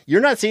getting out.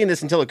 You're not seeing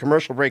this until a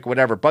commercial break,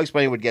 whatever. Bugs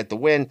Bunny would get the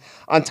win.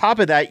 On top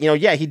of that,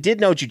 he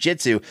did know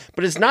jiu-jitsu,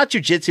 but it's not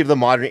jiu-jitsu of the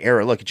modern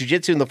era. Look,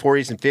 jiu-jitsu in the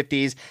 40s and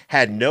 50s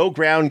had no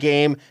ground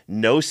game,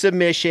 no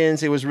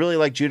submissions. It was really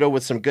like judo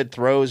with some good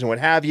throws and what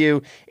have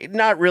you.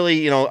 Not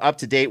really, up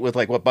to date with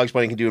like what Bugs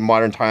Bunny can do in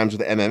modern times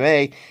with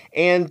MMA.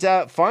 And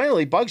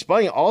finally, Bugs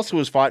Bunny also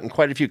has fought in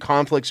quite a few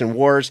conflicts and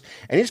wars,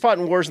 and he's fought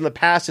in wars in the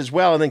past as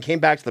well, and then came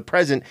back to the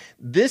present.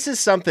 This is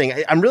something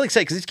I'm really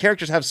excited because these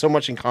characters have so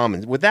much in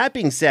common. With that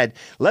being said,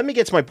 let me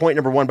get to my point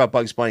number one about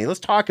Bugs Bunny. Let's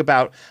talk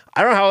about,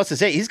 I don't know how else to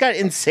say it. He's got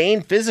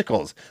insane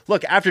physicals.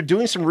 Look, after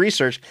doing some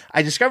research,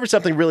 I discovered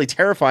something really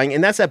terrifying,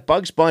 and that's that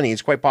Bugs Bunny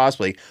is quite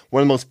possibly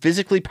one of the most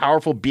physically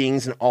powerful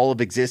beings in all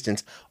of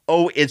existence.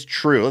 Oh, it's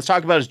true. Let's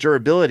talk about his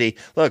durability.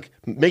 Look,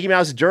 Mickey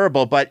Mouse is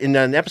durable, but in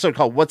an episode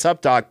called What's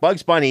Up, Doc,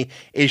 Bugs Bunny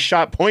is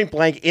shot point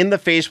blank in the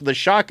face with a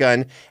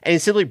shotgun, and he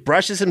simply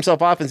brushes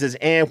himself off and says,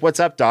 what's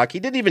up, Doc? He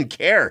didn't even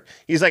care.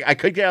 He's like, I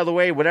could get out of the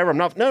way, whatever.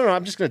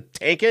 I'm just going to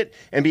take it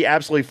and be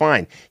absolutely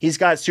fine. He's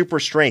got super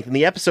strength. In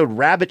the episode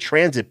Rabbit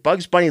Transit,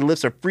 Bugs Bunny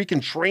lifts a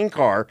freaking train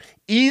car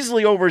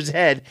easily over his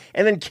head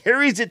and then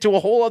carries it to a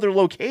whole other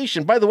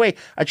location. By the way,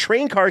 a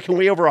train car can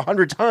weigh over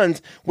 100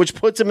 tons, which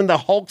puts him in the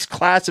Hulk's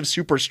class of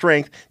super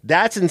strength.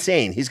 That's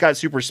insane. He's got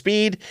super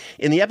speed.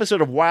 In the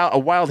episode of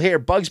Wild Hair,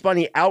 Bugs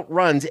Bunny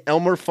outruns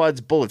Elmer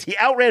Fudd's bullets. He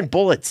outran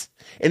bullets.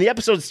 In the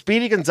episode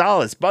Speedy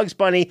Gonzales, Bugs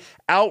Bunny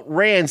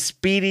outran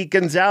Speedy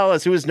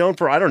Gonzales, who is known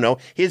for,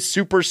 his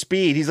super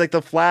speed. He's like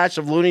the Flash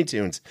of Looney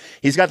Tunes.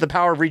 He's got the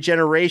power of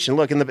regeneration.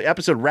 Look, in the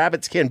episode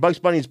Rabbit Skin, Bugs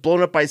Bunny's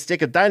blown up by a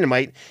stick of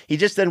dynamite. He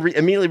just then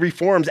immediately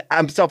reforms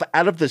himself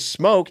out of the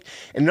smoke.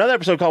 In another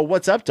episode called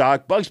What's Up,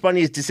 Doc, Bugs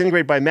Bunny is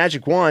disintegrated by a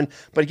magic wand,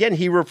 but again,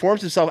 he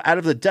reforms himself out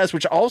of the dust,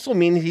 which also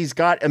means he's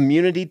got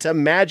immunity to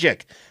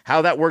magic.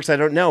 How that works, I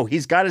don't know.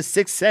 He's got a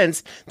sixth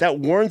sense that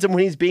warns him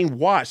when he's being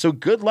watched, so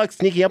good luck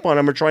sneaking up on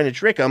him or trying to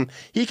trick him.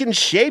 He can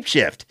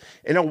shapeshift.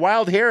 In a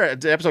Wild Hair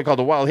episode called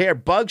The Wild Hair,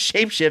 Bug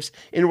shapeshifts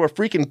into a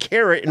freaking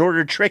carrot in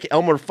order to trick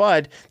Elmer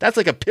Fudd. That's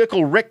like a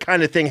Pickle Rick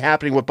kind of thing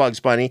happening with Bugs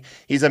Bunny.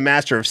 He's a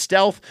master of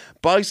stealth.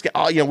 Bugs,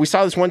 we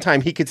saw this one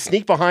time. He could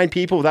sneak behind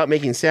people without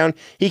making sound.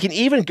 He can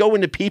even go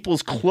into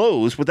people's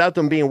clothes without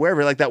them being aware of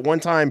it. Like that one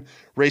time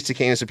Ray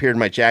Cicanis appeared in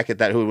my jacket,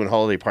 that Who Would Win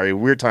holiday party,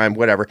 weird time,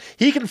 whatever.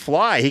 He can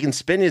fly. He can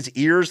spin his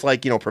ears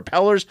like,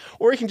 propellers,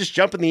 or he can just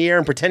jump in the air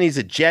and pretend he's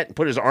a jet and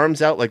put his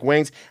arms out like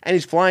wings, and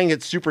he's flying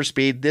at super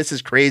speed. This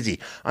is crazy.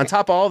 On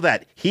top of all of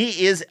that,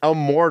 he is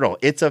immortal.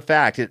 It's a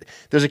fact.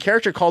 There's a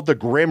character called the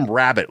Grim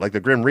Rabbit, like the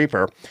Grim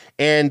Reaper,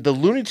 and the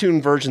Looney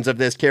Tune versions of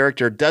this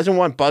character doesn't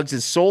want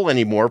Bugs' soul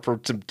anymore for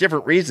some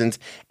different reasons,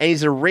 and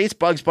he's erased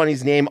Bugs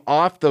Bunny's name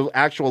off the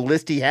actual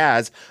list he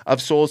has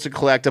of souls to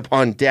collect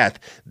upon death.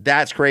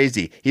 That's crazy.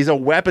 crazy. He's a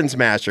weapons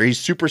master. He's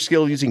super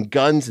skilled using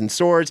guns and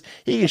swords.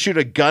 He can shoot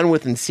a gun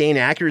with insane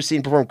accuracy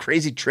and perform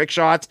crazy trick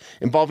shots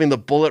involving the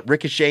bullet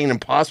ricocheting in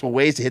impossible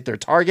ways to hit their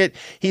target.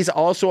 He's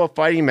also a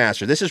fighting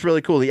master. This is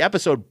really cool. The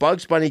episode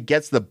Bugs Bunny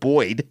Gets the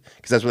Boyd,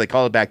 because that's what they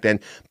called it back then,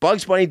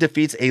 Bugs Bunny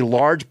defeats a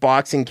large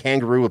boxing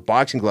kangaroo with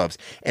boxing gloves.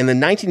 In the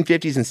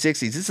 1950s and 60s,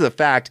 this is a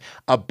fact,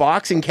 a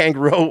boxing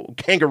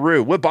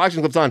kangaroo with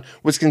boxing gloves on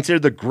was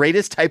considered the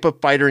greatest type of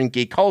fighter in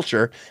gay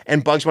culture,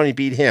 and Bugs Bunny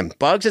beat him.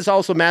 Bugs is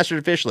also mastered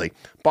officially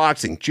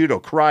boxing, judo,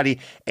 karate,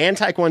 and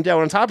taekwondo.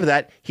 On top of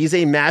that, he's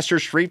a master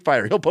street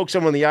fighter. He'll poke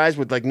someone in the eyes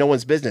with like no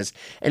one's business.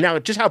 And now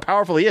just how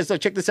powerful he is.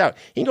 Look, check this out.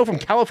 He can go from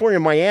California to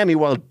Miami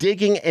while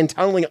digging and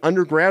tunneling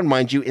underground,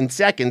 mind you, in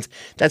seconds.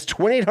 That's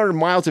 2,800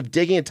 miles of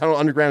digging and tunnel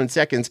underground in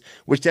seconds,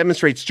 which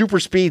demonstrates super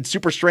speed,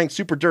 super strength,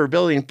 super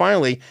durability. And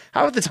finally,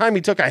 how about the time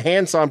he took a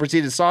handsaw and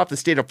proceeded to saw off the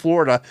state of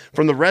Florida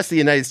from the rest of the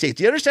United States?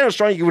 Do you understand how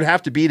strong you would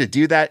have to be to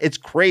do that? It's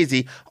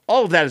crazy.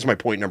 All of that is my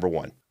point number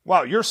one.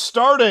 Wow, you're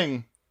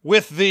starting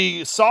with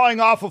the sawing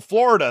off of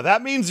Florida.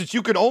 That means that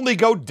you can only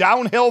go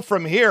downhill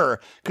from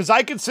here, because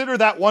I consider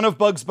that one of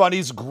Bugs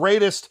Bunny's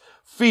greatest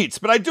feats.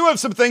 But I do have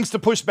some things to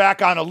push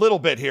back on a little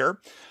bit here.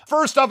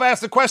 First off, I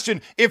ask the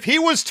question, if he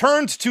was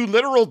turned to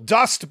literal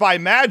dust by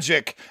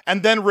magic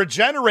and then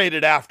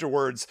regenerated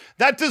afterwards,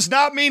 that does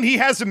not mean he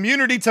has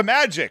immunity to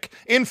magic.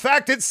 In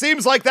fact, it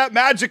seems like that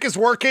magic is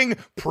working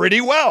pretty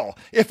well.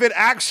 If it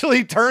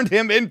actually turned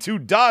him into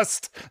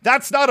dust,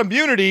 that's not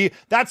immunity,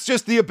 that's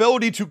just the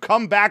ability to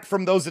come back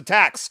from those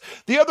attacks.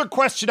 The other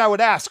question I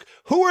would ask,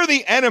 who are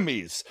the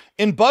enemies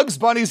in Bugs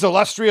Bunny's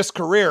illustrious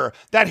career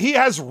that he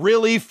has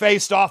really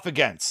faced off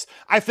against?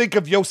 I think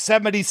of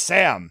Yosemite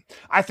Sam.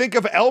 I think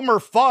of Elmer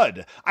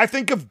Fudd. I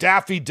think of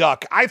Daffy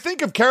Duck. I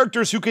think of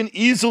characters who can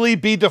easily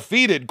be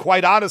defeated,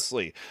 quite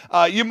honestly.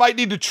 You might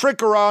need to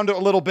trick around a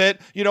little bit,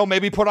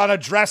 maybe put on a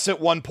dress at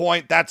one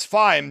point, that's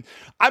fine.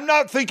 I'm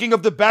not thinking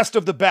of the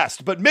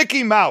best, but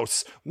Mickey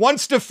Mouse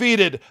once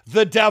defeated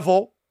the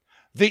Devil,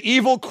 the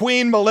evil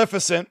Queen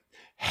Maleficent,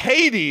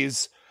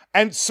 Hades,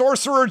 and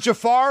Sorcerer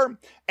Jafar,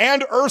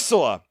 and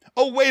Ursula.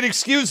 Oh, wait,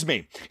 excuse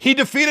me. He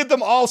defeated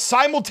them all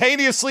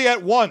simultaneously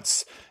at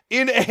once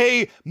in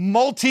a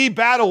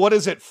multi-battle. What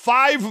is it?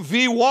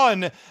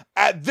 5v1.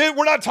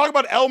 We're not talking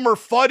about Elmer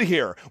Fudd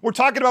here. We're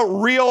talking about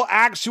real,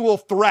 actual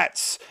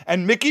threats.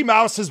 And Mickey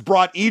Mouse has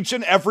brought each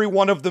and every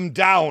one of them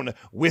down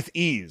with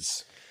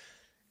ease.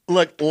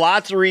 Look,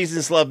 lots of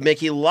reasons to love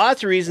Mickey,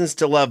 lots of reasons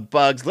to love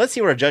Bugs. Let's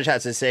see what our judge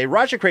has to say.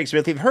 Roger Craig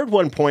Smith, we've heard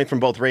one point from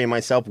both Ray and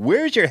myself.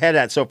 Where's your head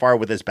at so far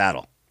with this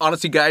battle?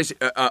 Honestly, guys,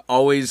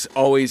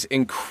 always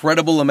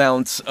incredible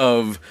amounts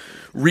of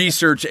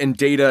research and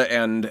data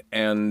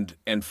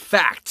and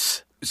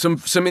facts.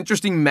 Some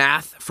interesting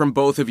math from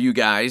both of you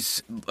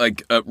guys.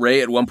 Like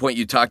Ray, at one point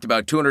you talked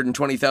about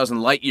 220,000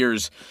 light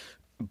years,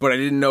 but I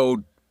didn't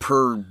know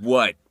per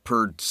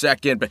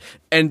second.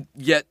 And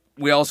yet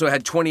we also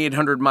had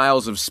 2,800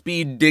 miles of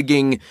speed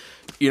digging,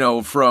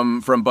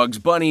 from Bugs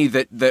Bunny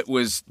that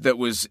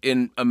was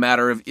in a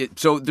matter of it.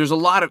 So there's a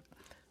lot of.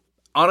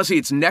 Honestly,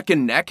 it's neck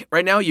and neck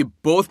right now. You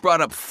both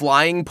brought up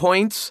flying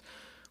points,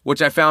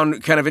 which I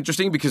found kind of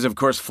interesting because, of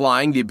course,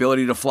 flying, the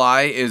ability to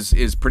fly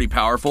is pretty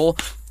powerful.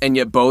 And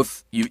yet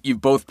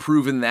you've both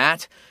proven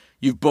that.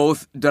 You've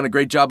both done a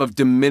great job of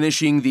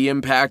diminishing the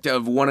impact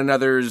of one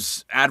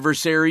another's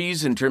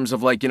adversaries in terms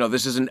of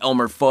this isn't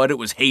Elmer Fudd, it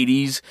was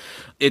Hades.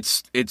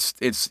 It's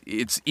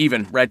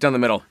even right down the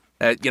middle.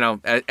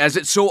 As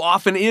it so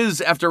often is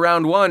after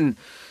round one.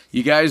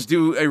 You guys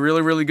do a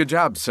really, really good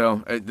job.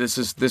 So this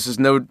is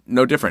no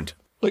different.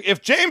 Look, if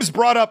James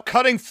brought up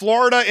cutting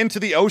Florida into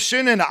the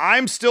ocean and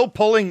I'm still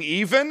pulling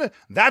even,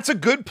 that's a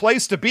good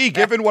place to be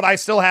given what I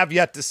still have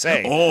yet to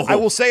say. Oh. I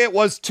will say it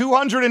was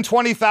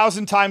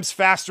 220,000 times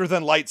faster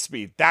than light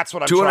speed. That's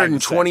what I'm trying to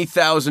say.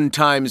 220,000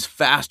 times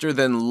faster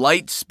than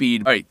light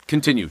speed. All right,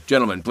 continue.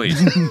 Gentlemen,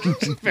 please.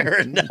 Fair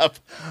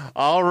enough.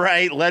 All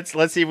right, let's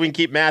see if we can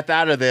keep math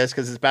out of this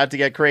because it's about to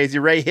get crazy.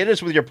 Ray, hit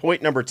us with your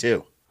point number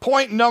 2.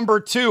 Point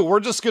number 2, we're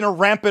just going to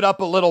ramp it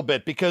up a little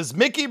bit because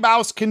Mickey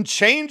Mouse can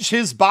change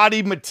his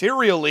body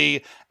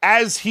materially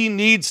as he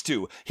needs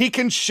to. He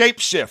can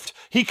shapeshift.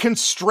 He can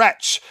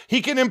stretch.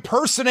 He can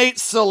impersonate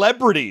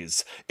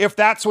celebrities if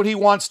that's what he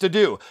wants to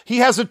do. He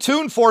has a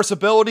Toon Force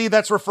ability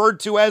that's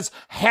referred to as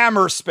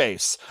hammer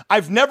space.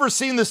 I've never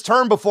seen this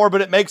term before,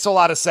 but it makes a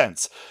lot of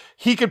sense.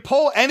 He can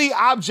pull any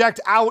object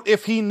out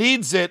if he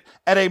needs it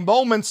at a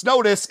moment's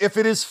notice if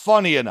it is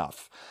funny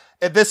enough.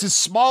 This is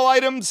small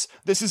items.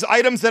 This is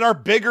items that are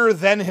bigger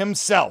than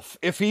himself.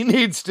 If he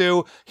needs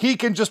to, he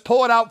can just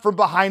pull it out from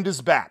behind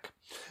his back.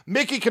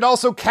 Mickey can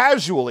also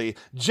casually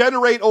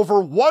generate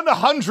over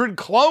 100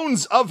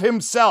 clones of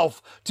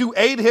himself to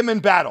aid him in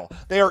battle.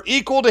 They are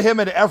equal to him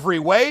in every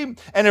way,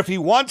 and if he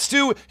wants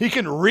to, he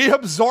can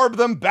reabsorb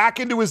them back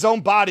into his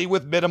own body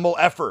with minimal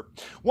effort.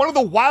 One of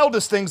the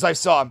wildest things I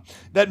saw,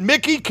 that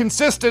Mickey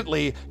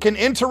consistently can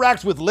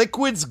interact with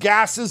liquids,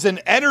 gases,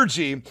 and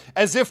energy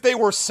as if they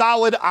were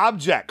solid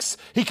objects.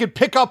 He can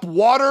pick up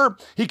water,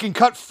 he can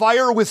cut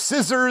fire with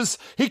scissors,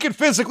 he can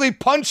physically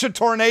punch a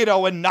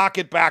tornado and knock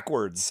it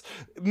backwards.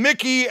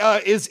 Mickey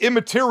is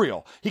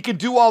immaterial. He can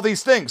do all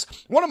these things.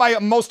 One of my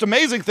most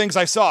amazing things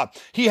I saw,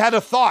 he had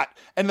a thought,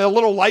 and a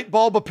little light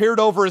bulb appeared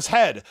over his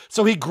head.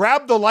 So he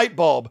grabbed the light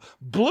bulb,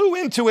 blew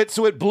into it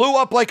so it blew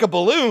up like a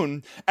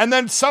balloon, and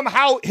then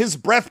somehow his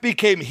breath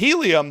became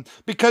helium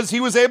because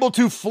he was able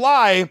to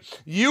fly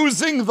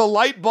using the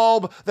light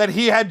bulb that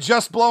he had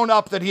just blown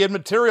up, that he had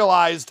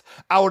materialized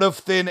out of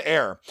thin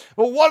air.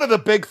 But one of the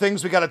big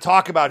things we got to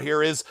talk about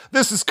here is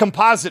this is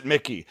Composite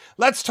Mickey.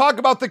 Let's talk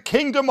about the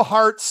Kingdom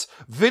Hearts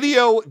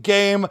video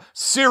game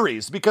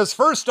series, because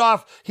first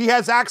off, he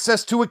has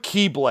access to a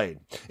Keyblade.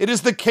 It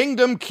is the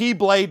Kingdom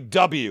Keyblade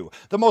W,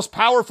 the most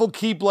powerful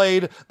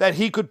Keyblade that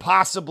he could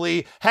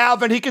possibly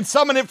have, and he can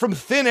summon it from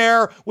thin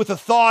air with a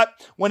thought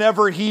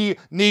whenever he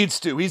needs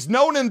to. He's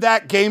known in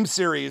that game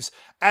series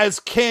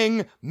as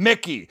King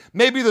Mickey,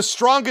 maybe the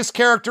strongest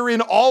character in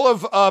all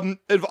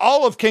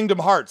of Kingdom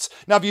Hearts.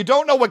 Now, if you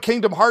don't know what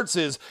Kingdom Hearts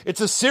is,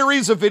 it's a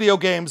series of video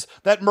games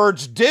that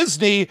merge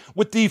Disney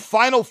with the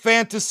Final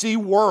Fantasy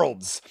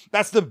worlds.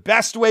 That's the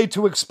best way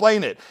to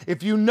explain it.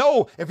 If you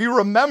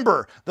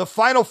remember the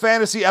Final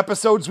Fantasy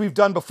episodes we've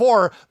done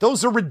before,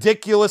 those are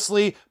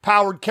ridiculously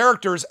powered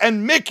characters,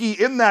 and Mickey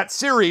in that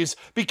series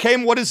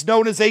became what is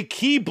known as a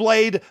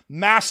Keyblade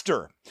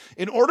Master.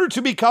 In order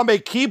to become a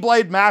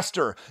Keyblade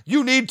Master,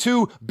 you need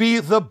to be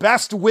the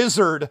best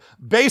wizard,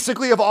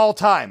 basically, of all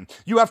time.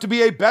 You have to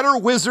be a better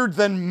wizard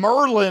than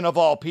Merlin, of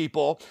all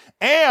people.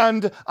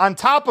 And on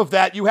top of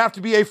that, you have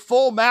to be a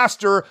full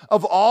master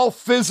of all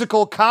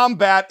physical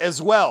combat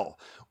as well.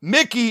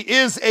 Mickey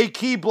is a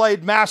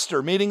Keyblade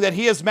Master, meaning that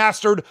he has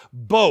mastered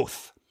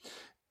both.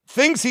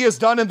 Things he has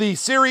done in the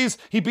series,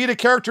 he beat a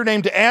character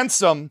named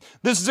Ansem.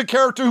 This is a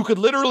character who could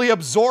literally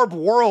absorb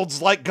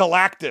worlds like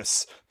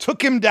Galactus.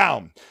 Took him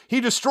down. He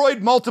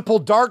destroyed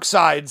multiple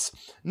Darksides.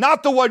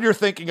 Not the one you're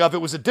thinking of. It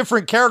was a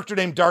different character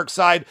named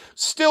Darkseid.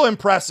 Still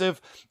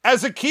impressive.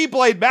 As a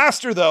Keyblade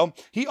Master, though,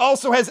 he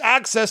also has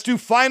access to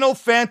Final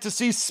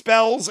Fantasy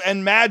spells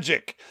and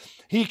magic.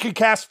 He can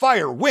cast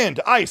fire,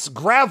 wind, ice,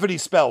 gravity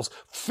spells,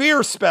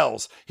 fear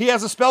spells. He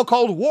has a spell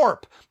called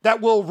Warp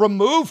that will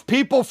remove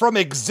people from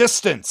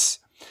existence.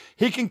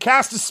 He can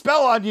cast a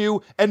spell on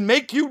you and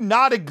make you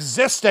not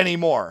exist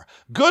anymore.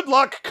 Good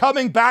luck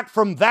coming back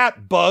from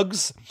that,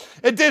 Bugs.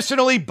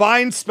 Additionally,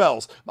 bind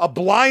spells, a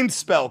blind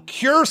spell,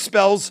 cure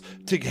spells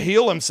to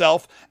heal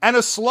himself, and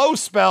a slow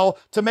spell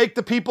to make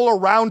the people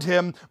around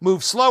him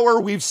move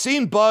slower. We've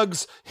seen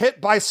Bugs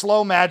hit by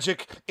slow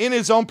magic in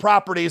his own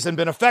properties and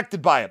been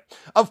affected by it.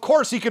 Of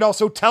course, he can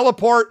also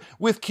teleport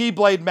with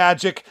Keyblade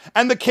magic,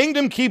 and the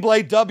Kingdom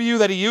Keyblade W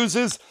that he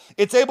uses,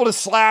 it's able to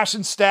slash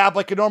and stab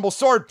like a normal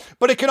sword,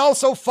 but it can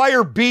also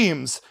fire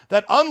beams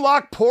that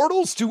unlock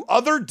portals to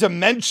other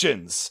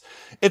dimensions.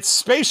 It's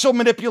spatial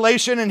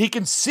manipulation, and he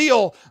can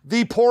seal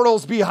the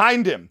portals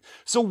behind him.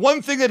 So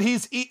one thing that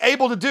he's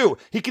able to do,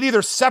 he can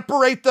either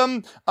separate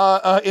them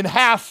in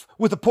half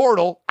with a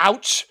portal,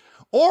 ouch,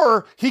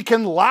 or he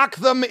can lock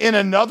them in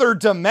another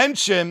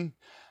dimension.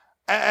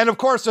 And of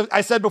course,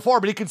 I said before,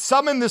 but he can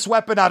summon this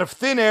weapon out of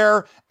thin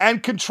air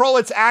and control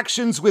its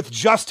actions with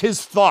just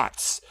his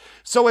thoughts.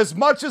 So as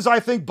much as I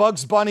think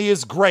Bugs Bunny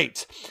is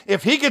great,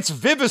 if he gets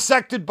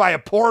vivisected by a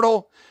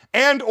portal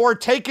and or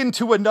taken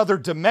to another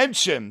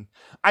dimension,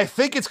 I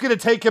think it's going to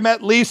take him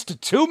at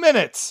least 2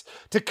 minutes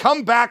to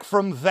come back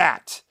from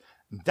that.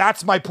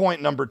 That's my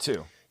point number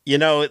 2. You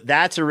know,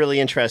 that's a really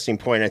interesting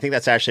point. I think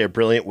that's actually a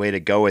brilliant way to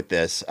go with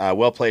this.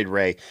 Well played,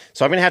 Ray.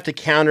 So I'm going to have to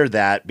counter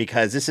that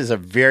because this is a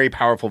very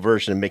powerful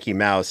version of Mickey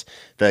Mouse,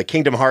 the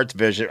Kingdom Hearts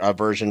version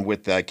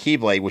with the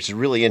Keyblade, which is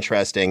really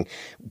interesting.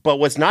 But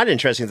what's not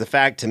interesting is the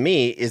fact to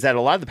me is that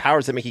a lot of the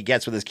powers that Mickey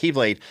gets with his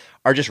Keyblade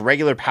are just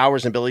regular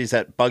powers and abilities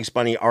that Bugs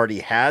Bunny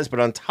already has.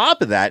 But on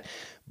top of that,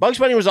 Bugs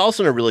Bunny was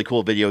also in a really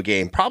cool video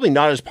game, probably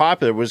not as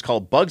popular. It was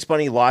called Bugs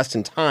Bunny Lost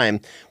in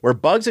Time, where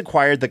Bugs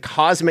acquired the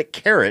Cosmic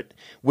Carrot,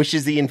 which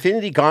is the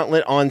Infinity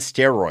Gauntlet on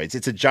steroids.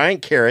 It's a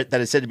giant carrot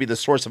that is said to be the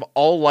source of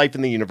all life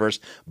in the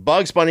universe.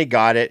 Bugs Bunny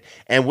got it,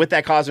 and with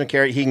that Cosmic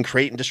Carrot, he can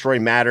create and destroy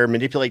matter,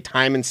 manipulate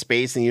time and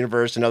space in the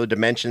universe and other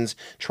dimensions,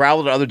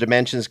 travel to other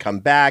dimensions, come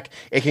back.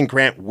 It can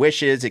grant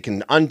wishes. It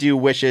can undo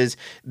wishes.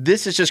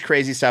 This is just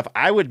crazy stuff.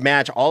 I would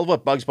match all of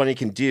what Bugs Bunny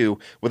can do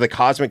with a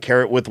Cosmic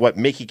Carrot with what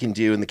Mickey can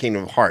do in the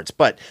Kingdom of Hearts.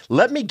 But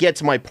let me get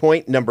to my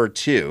point number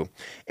 2.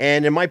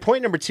 And in my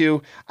point number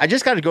 2, I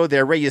just got to go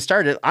there. Ray, you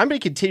started. I'm going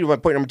to continue my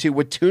point number 2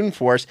 with Toon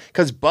Force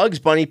because Bugs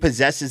Bunny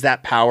possesses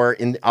that power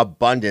in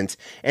abundance.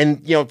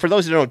 And, you know, for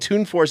those who don't know,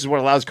 Toon Force is what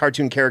allows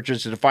cartoon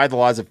characters to defy the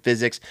laws of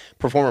physics,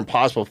 perform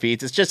impossible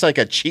feats. It's just like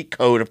a cheat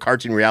code of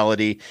cartoon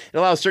reality. It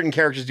allows certain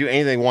characters to do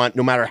anything they want,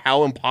 no matter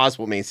how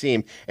impossible it may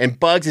seem. And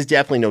Bugs is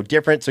definitely no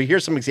different. So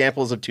here's some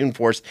examples of Toon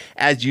Force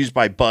as used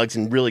by Bugs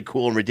in really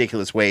cool and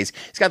ridiculous ways.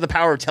 He's got the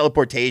power of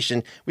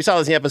teleportation, We saw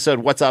this in the episode,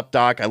 What's Up,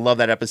 Doc? I love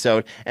that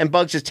episode. And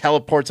Bugs just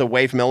teleports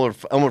away from Elmer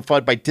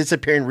Fudd by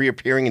disappearing,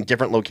 reappearing in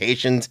different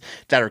locations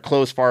that are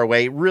close, far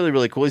away. Really,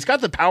 really cool. He's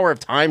got the power of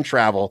time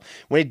travel.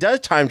 When he does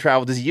time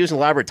travel, does he use an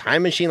elaborate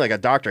time machine like a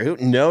Doctor Who?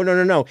 No.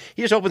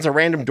 He just opens a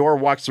random door,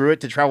 walks through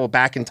it to travel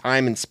back in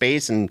time and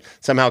space, and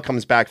somehow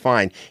comes back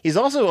fine. He's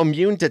also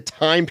immune to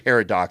time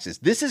paradoxes.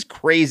 This is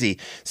crazy.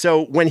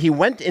 So when he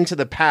went into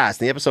the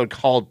past, in the episode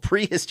called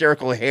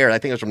Pre-Hysterical Hair, I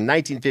think it was from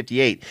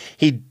 1958,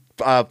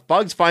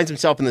 Bugs finds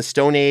himself in the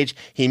Stone Age.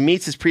 He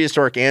meets his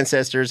prehistoric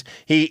ancestors.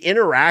 He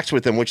interacts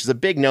with them, which is a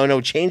big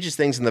no-no, changes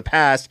things in the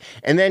past,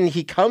 and then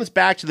he comes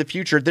back to the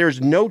future.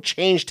 There's no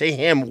change to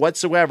him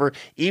whatsoever,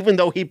 even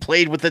though he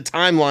played with the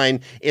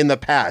timeline in the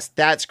past.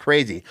 That's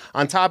crazy.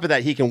 On top of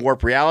that, he can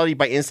warp reality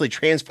by instantly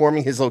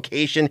transforming his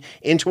location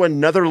into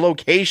another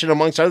location,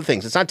 amongst other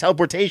things. It's not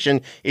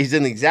teleportation. He's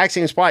in the exact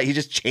same spot. He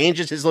just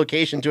changes his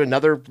location to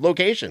another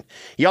location.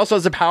 He also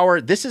has the power,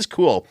 this is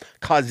cool,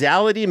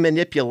 causality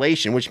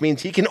manipulation, which means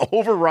he can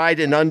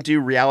override and undo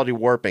reality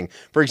warping.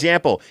 For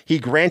example, he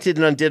granted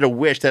and undid a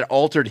wish that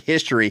altered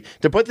history.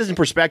 To put this in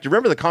perspective,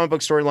 remember the comic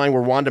book storyline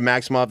where Wanda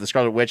Maximoff, the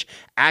Scarlet Witch,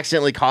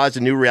 accidentally caused a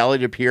new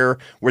reality to appear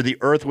where the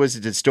Earth was a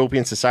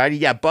dystopian society?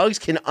 Yeah, Bugs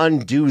can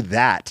undo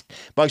that.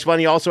 Bugs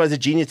Bunny also has a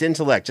genius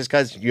intellect, just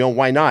because,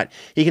 why not?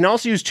 He can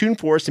also use Toon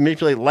Force to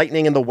manipulate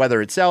lightning and the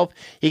weather itself.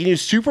 He can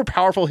use super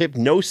powerful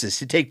hypnosis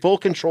to take full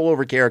control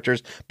over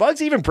characters.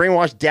 Bugs even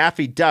brainwashed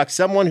Daffy Duck,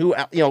 someone who,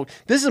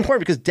 this is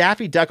important because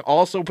Daffy Duck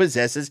also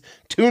possesses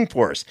Toon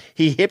Force.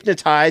 He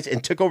hypnotized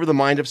and took over the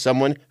mind of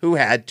someone who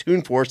had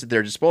Toon Force at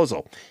their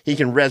disposal. He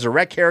can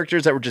resurrect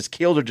characters that were just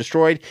killed or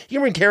destroyed. He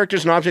can bring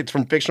characters and objects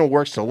from fictional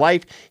works to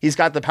life. He's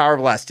got the power of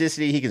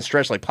elasticity. He can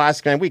stretch like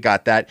plastic. And we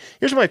got that.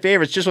 Here's one of my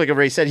favorites, just like I've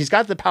already said. He's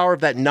got the power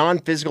of that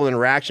non-physical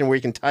interaction where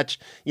he can touch,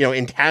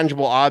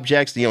 intangible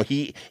objects.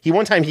 He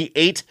one time he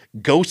ate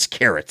ghost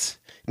carrots.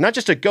 Not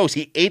just a ghost,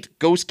 he ate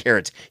ghost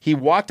carrots. He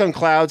walked on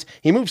clouds.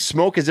 He moved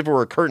smoke as if it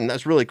were a curtain.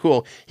 That's really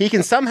cool. He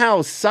can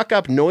somehow suck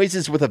up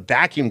noises with a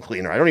vacuum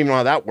cleaner. I don't even know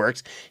how that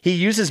works. He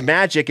uses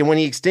magic, and when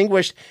he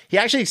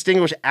actually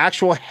extinguished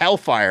actual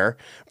hellfire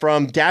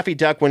from Daffy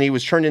Duck when he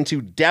was turned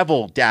into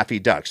Devil Daffy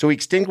Duck. So he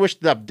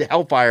extinguished the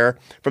hellfire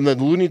from the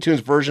Looney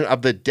Tunes version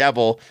of the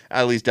devil,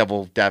 at least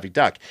Devil Daffy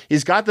Duck.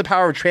 He's got the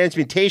power of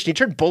transmutation. He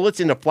turned bullets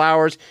into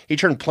flowers. He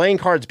turned playing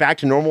cards back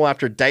to normal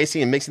after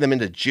dicing and mixing them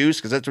into juice,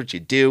 because that's what you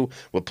do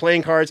with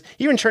playing cards.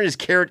 He even turned his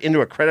carrot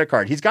into a credit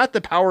card. He's got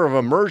the power of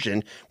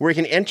immersion, where he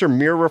can enter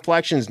mirror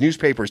reflections,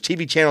 newspapers,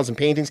 TV channels, and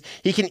paintings.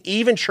 He can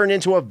even turn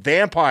into a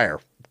vampire,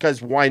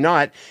 because why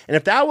not? And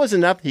if that was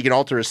enough, he can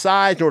alter his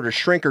size in order to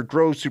shrink or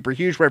grow super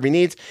huge wherever he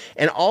needs.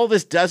 And all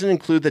this doesn't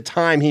include the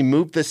time he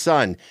moved the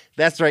sun.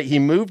 That's right, he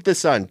moved the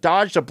sun,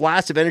 dodged a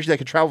blast of energy that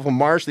could travel from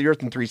Mars to the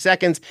Earth in 3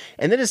 seconds,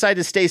 and then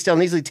decided to stay still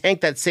and easily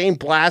tank that same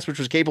blast, which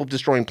was capable of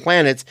destroying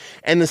planets.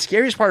 And the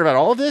scariest part about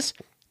all of this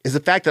is the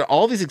fact that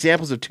all these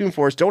examples of Toon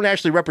Force don't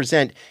actually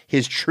represent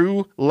his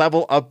true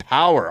level of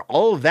power.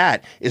 All of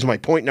that is my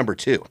point number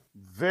 2.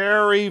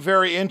 Very,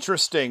 very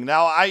interesting.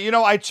 Now,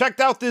 I checked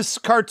out this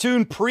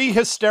cartoon,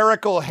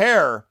 Pre-Hysterical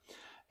Hair,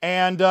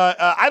 and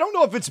I don't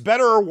know if it's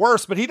better or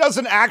worse, but he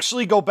doesn't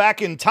actually go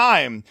back in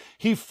time.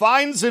 He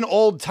finds an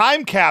old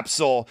time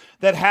capsule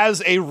that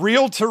has a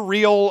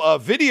reel-to-reel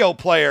video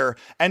player,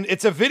 and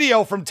it's a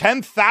video from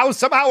 10,000,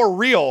 somehow a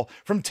reel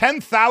from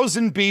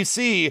 10,000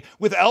 BC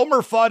with Elmer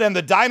Fudd and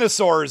the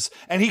dinosaurs,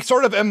 and he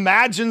sort of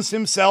imagines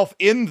himself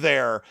in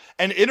there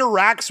and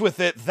interacts with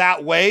it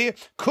that way.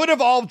 Could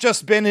have all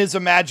just been his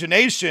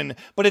imagination,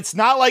 but it's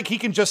not like he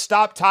can just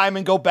stop time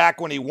and go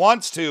back when he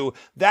wants to.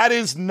 That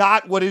is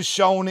not what is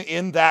shown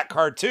in that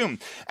cartoon.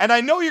 And I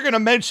know you're going to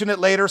mention it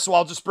later, so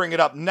I'll just bring it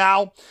up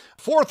now.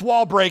 Fourth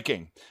wall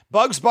breaking.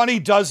 Bugs Bunny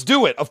does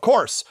do it, of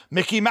course.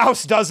 Mickey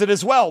Mouse does it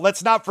as well.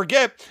 Let's not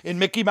forget, in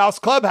Mickey Mouse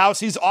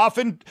Clubhouse, he's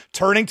often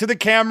turning to the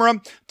camera,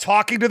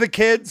 talking to the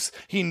kids.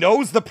 He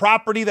knows the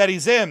property that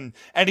he's in,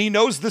 and he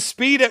knows the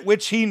speed at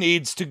which he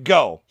needs to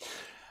go.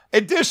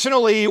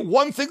 Additionally,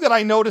 one thing that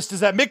I noticed is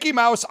that Mickey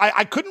Mouse,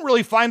 I couldn't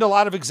really find a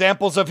lot of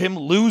examples of him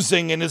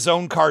losing in his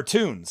own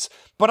cartoons,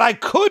 but I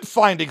could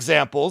find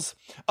examples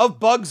of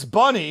Bugs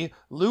Bunny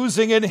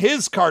losing in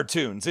his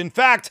cartoons. In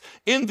fact,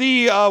 in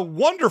the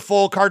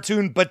wonderful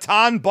cartoon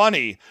Baton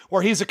Bunny,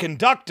 where he's a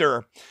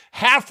conductor,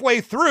 halfway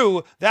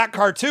through that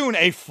cartoon,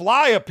 a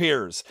fly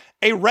appears,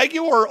 a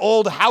regular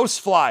old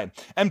housefly,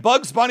 and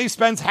Bugs Bunny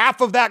spends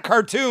half of that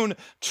cartoon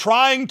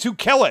trying to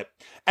kill it.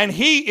 And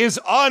he is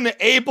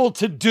unable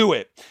to do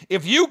it.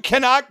 If you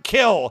cannot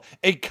kill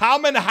a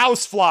common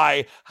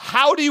housefly,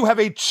 how do you have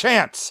a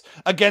chance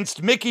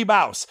against Mickey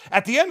Mouse?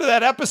 At the end of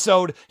that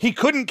episode, he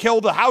couldn't kill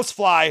the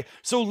housefly,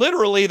 so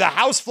literally the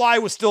housefly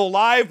was still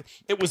alive.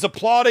 It was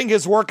applauding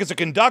his work as a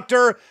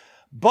conductor.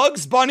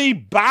 Bugs Bunny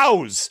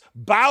bows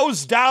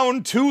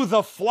down to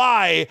the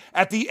fly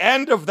at the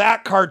end of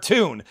that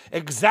cartoon,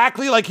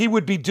 exactly like he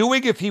would be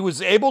doing if he was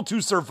able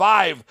to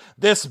survive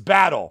this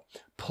battle.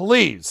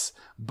 Please.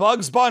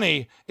 Bugs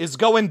Bunny is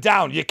going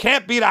down. You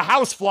can't beat a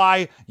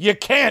housefly. You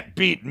can't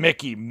beat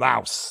Mickey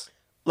Mouse.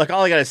 Look,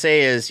 all I got to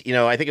say is,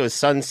 I think it was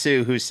Sun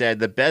Tzu who said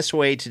the best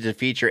way to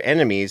defeat your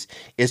enemies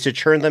is to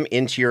turn them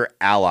into your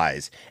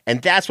allies.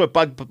 And that's what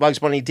Bugs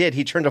Bunny did.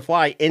 He turned a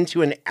fly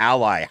into an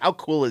ally. How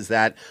cool is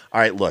that? All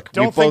right, look.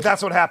 Don't think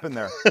that's what happened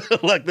there.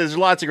 Look, there's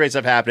lots of great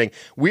stuff happening.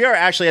 We are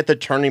actually at the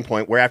turning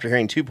point where after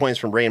hearing 2 points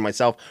from Ray and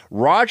myself,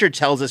 Roger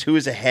tells us who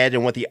is ahead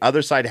and what the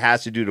other side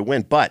has to do to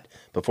win. But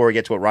before we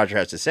get to what Roger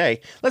has to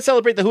say, let's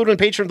celebrate the Who Would Win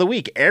Patron of the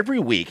Week. Every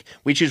week,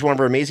 we choose one of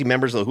our amazing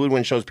members of the Who Would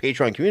Win Show's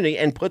Patreon community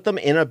and put them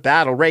in a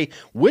battle. Ray,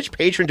 which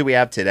patron do we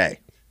have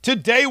today?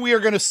 Today, we are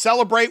going to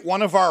celebrate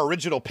one of our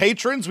original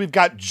patrons. We've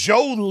got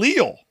Joe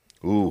Leal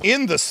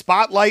in the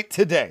spotlight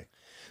today.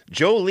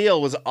 Joe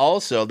Leal was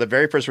also the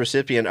very first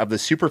recipient of the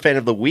Super Fan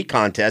of the Week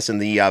contest in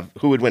the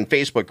Who Would Win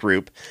Facebook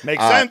group.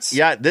 Makes sense.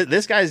 Yeah,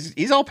 this guy's,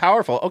 he's all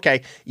powerful.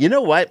 Okay, you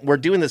know what? We're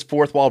doing this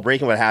fourth wall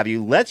breaking, what have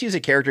you. Let's use a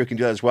character who can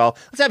do that as well.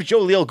 Let's have Joe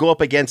Leal go up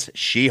against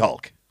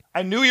She-Hulk.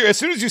 I knew as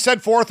soon as you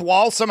said fourth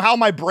wall, somehow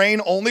my brain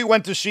only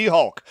went to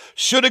She-Hulk.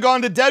 Should have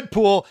gone to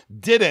Deadpool,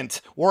 didn't.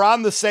 We're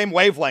on the same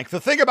wavelength. The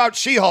thing about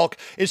She-Hulk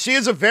is she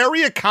is a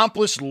very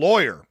accomplished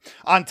lawyer.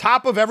 On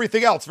top of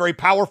everything else, very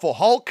powerful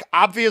Hulk,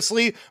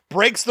 obviously,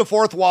 breaks the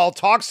fourth wall,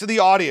 talks to the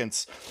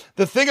audience.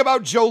 The thing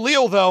about Joe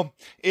Leal, though,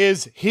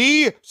 is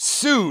he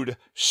sued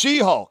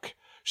She-Hulk.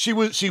 She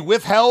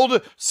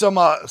withheld some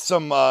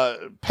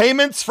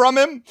payments from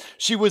him.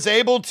 She was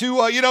able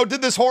to,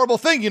 did this horrible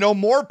thing.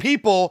 More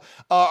people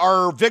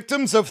are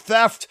victims of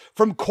theft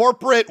from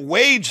corporate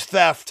wage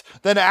theft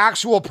than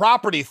actual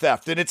property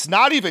theft. And it's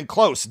not even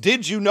close.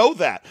 Did you know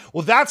that?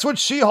 Well, that's what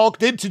She-Hulk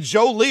did to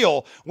Joe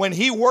Leal when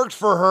he worked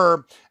for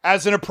her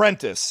as an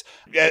apprentice,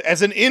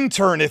 as an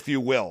intern, if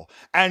you will.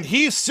 And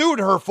he sued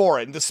her for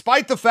it. And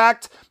despite the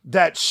fact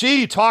that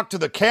she talked to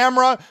the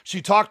camera, she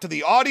talked to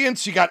the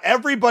audience, she got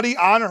everybody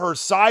on her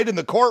side in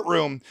the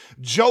courtroom,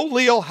 Joe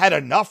Leal had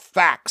enough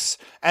facts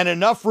and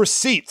enough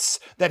receipts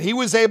that he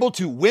was able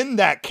to win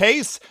that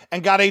case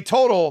and got a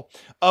total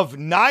of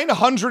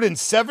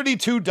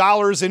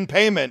 $972 in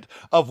payment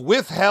of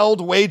withheld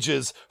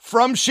wages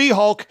from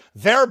She-Hulk,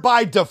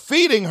 thereby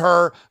defeating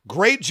her.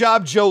 Great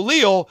job, Joe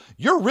Leal.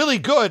 You're really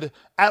good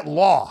at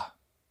law.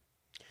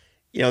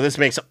 This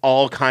makes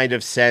all kind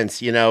of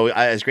sense.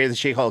 As great as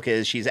She-Hulk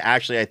is, she's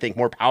actually, I think,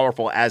 more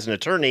powerful as an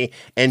attorney.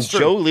 And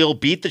Joe Leal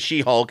beat the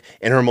She-Hulk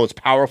in her most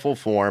powerful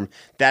form.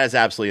 That is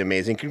absolutely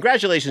amazing.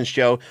 Congratulations,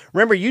 Joe.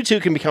 Remember, you too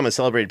can become a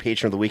celebrated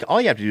patron of the week.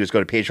 All you have to do is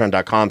go to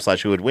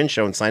patreon.com/whowouldwin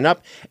show and sign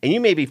up, and you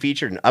may be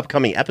featured in an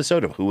upcoming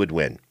episode of Who Would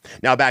Win.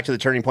 Now back to the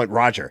turning point.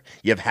 Roger,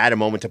 you've had a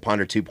moment to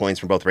ponder 2 points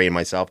from both Ray and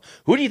myself.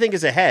 Who do you think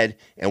is ahead,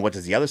 and what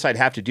does the other side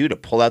have to do to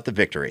pull out the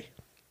victory?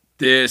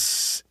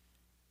 This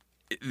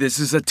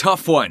is a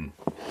tough one.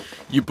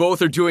 You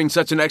both are doing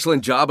such an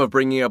excellent job of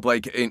bringing up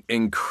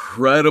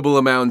incredible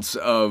amounts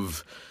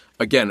of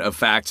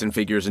facts and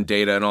figures and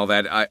data and all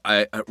that.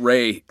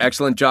 Ray,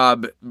 excellent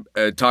job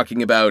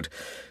talking about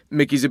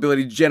Mickey's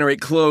ability to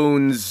generate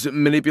clones,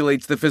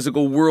 manipulates the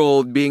physical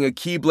world, being a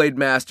Keyblade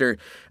master,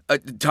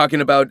 talking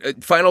about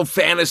Final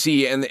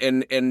Fantasy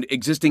and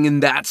existing in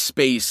that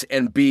space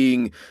and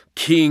being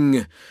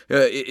king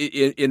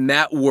in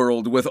that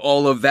world with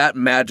all of that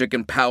magic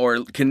and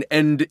power can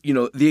end,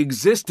 the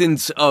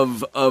existence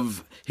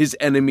of his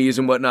enemies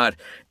and whatnot.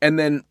 And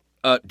then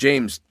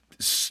James,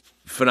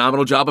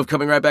 phenomenal job of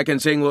coming right back and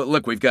saying,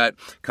 look, we've got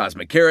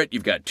Cosmic Carrot,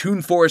 you've got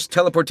Toon Force,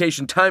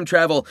 teleportation, time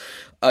travel.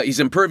 He's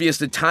impervious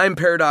to time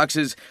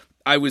paradoxes.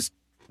 I was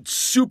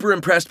super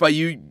impressed by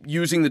you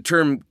using the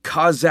term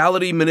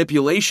causality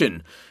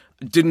manipulation.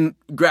 Didn't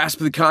grasp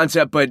the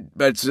concept, but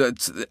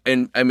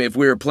if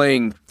we were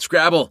playing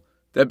Scrabble,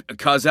 that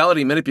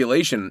causality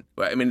manipulation,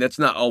 that's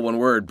not all one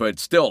word, but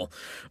still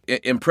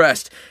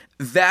impressed.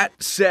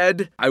 That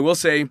said, I will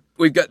say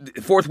we've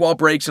got fourth wall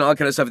breaks and all that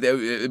kind of stuff,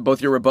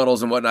 both your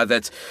rebuttals and whatnot.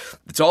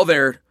 It's all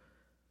there.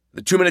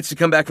 The 2 minutes to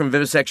come back from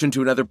vivisection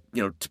to another,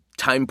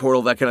 time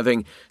portal, that kind of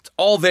thing. It's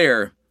all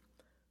there.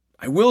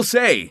 I will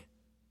say,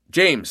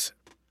 James,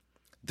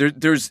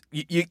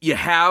 you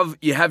have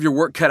your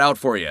work cut out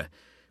for you,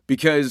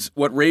 because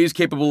what Ray's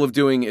capable of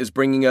doing is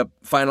bringing up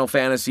Final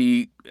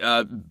Fantasy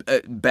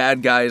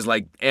bad guys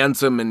like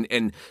Ansem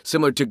and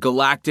similar to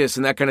Galactus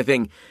and that kind of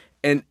thing,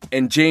 and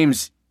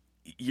James,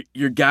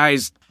 your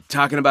guy's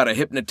talking about a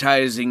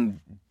hypnotizing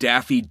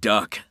Daffy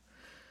Duck.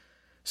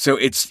 So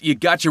you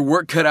got your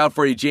work cut out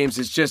for you, James.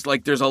 It's just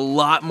like there's a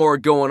lot more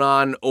going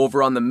on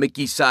over on the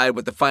Mickey side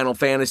with the Final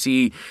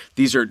Fantasy.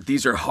 These are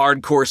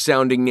hardcore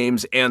sounding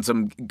names,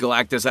 Ansem,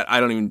 Galactus. I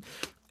don't even.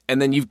 And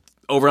then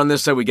over on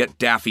this side we get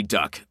Daffy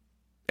Duck,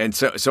 and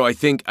so I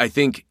think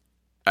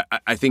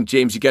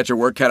James, you got your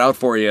work cut out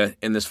for you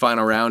in this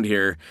final round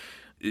here,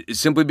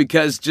 simply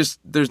because just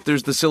there's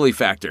the silly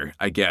factor,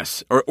 I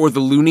guess, or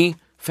the loony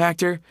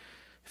factor,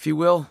 if you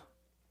will.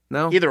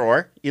 No? Either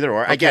or.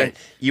 Okay. Again,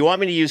 you want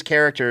me to use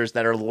characters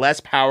that are less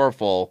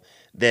powerful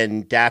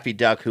than Daffy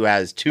Duck, who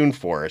has Toon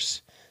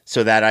Force,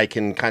 so that I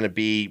can kind of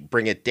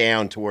bring it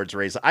down towards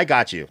Ray's. I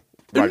got you,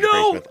 Roger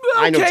Graysmith.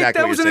 I know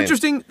exactly what you're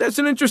saying. That's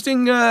an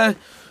interesting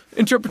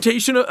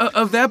interpretation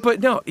of that,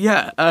 but no,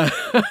 yeah.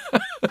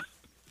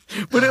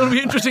 But it'll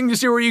be interesting to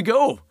see where you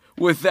go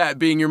with that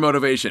being your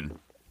motivation.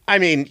 I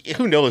mean,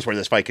 who knows where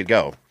this fight could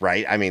go,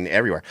 right? I mean,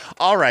 everywhere.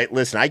 All right,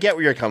 listen, I get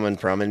where you're coming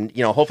from, and,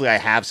 hopefully I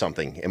have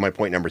something in my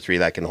point number 3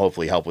 that can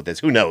hopefully help with this.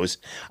 Who knows?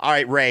 All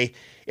right, Ray,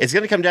 it's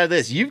going to come down to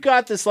this. You've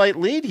got the slight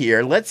lead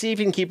here. Let's see if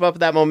you can keep up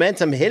that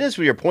momentum. Hit us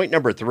with your point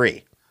number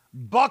 3.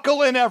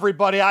 Buckle in,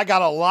 everybody. I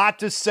got a lot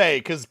to say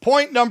because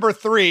point number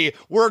 3,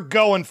 we're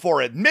going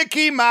for it.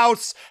 Mickey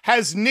Mouse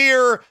has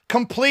near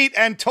complete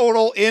and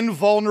total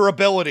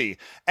invulnerability.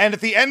 And at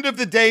the end of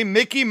the day,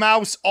 Mickey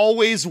Mouse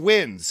always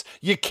wins.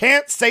 You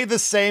can't say the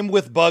same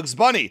with Bugs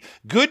Bunny.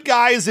 Good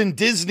guys in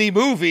Disney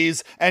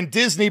movies and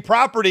Disney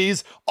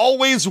properties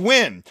always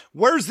win.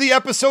 Where's the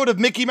episode of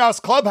Mickey Mouse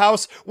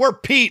Clubhouse where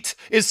Pete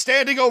is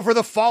standing over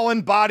the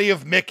fallen body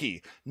of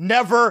Mickey?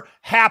 Never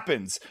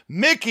happens.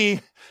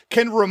 Mickey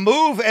can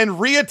remove and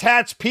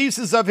reattach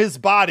pieces of his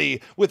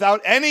body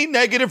without any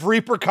negative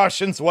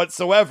repercussions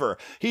whatsoever.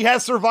 He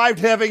has survived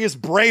having his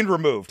brain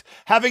removed,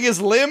 having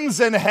his limbs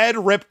and head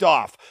ripped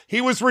off.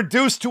 He was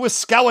reduced to a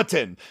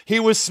skeleton.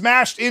 He was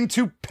smashed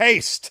into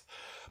paste.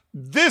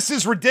 This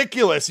is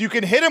ridiculous. You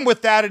can hit him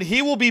with that and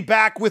he will be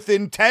back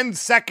within 10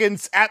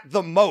 seconds at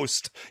the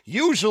most.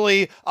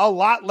 Usually a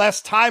lot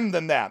less time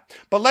than that.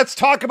 But let's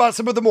talk about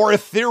some of the more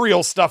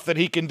ethereal stuff that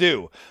he can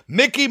do.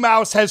 Mickey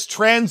Mouse has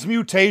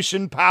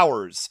transmutation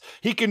powers.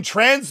 He can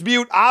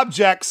transmute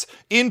objects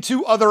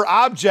into other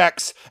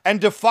objects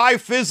and defy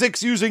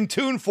physics using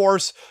Toon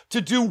Force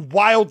to do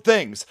wild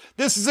things.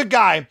 This is a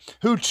guy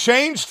who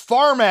changed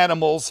farm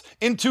animals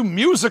into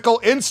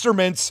musical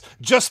instruments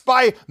just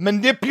by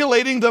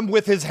manipulating them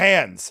with his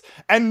hands,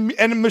 and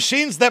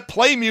machines that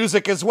play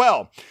music as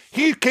well.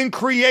 He can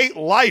create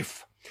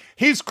life.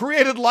 He's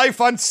created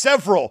life on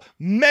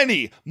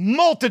many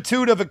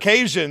multitude of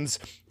occasions,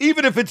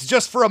 even if it's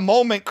just for a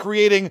moment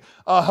creating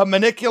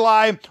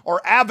homunculi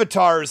or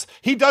avatars.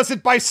 He does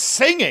it by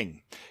singing.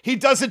 He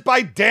does it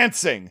by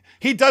dancing.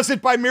 He does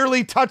it by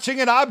merely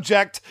touching an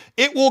object.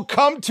 It will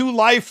come to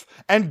life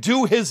and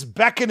do his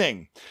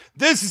beckoning.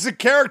 This is a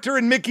character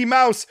in Mickey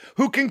Mouse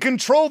who can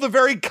control the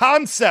very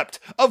concept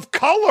of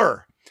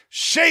color,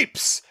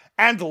 shapes,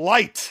 and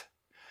light.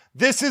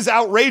 This is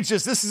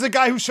outrageous. This is a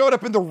guy who showed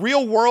up in the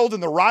real world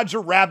in the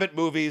Roger Rabbit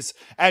movies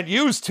and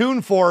used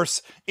Toon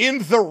Force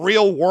in the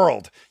real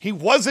world. He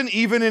wasn't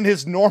even in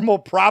his normal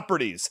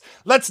properties.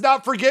 Let's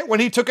not forget when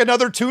he took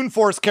another Toon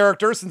Force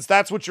character, since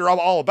that's what you're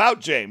all about,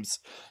 James.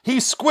 He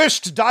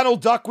squished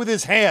Donald Duck with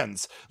his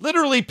hands,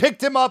 literally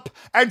picked him up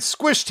and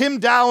squished him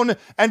down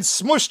and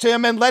smushed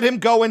him and let him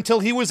go until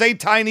he was a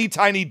tiny,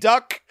 tiny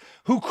duck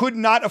who could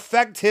not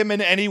affect him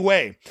in any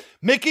way.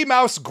 Mickey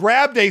Mouse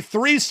grabbed a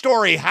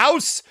 3-story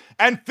house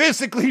and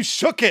physically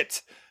shook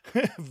it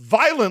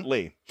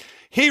violently.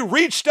 He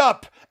reached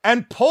up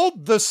and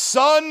pulled the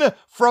sun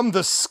from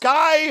the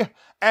sky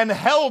and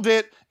held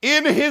it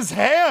in his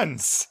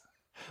hands.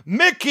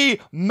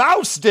 Mickey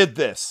Mouse did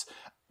this.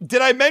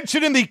 Did I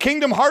mention in the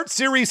Kingdom Hearts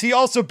series he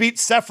also beat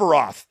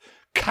Sephiroth?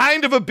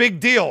 Kind of a big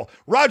deal.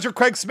 Roger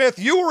Craig Smith,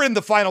 you were in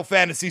the Final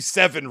Fantasy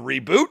VII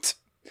reboot.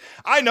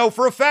 I know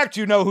for a fact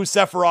you know who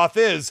Sephiroth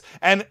is,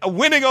 and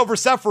winning over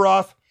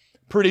Sephiroth,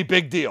 pretty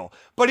big deal.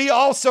 But he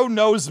also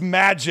knows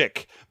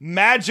magic,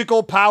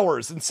 magical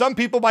powers. And some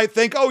people might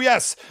think, oh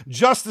yes,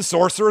 just the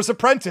Sorcerer's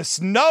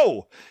Apprentice.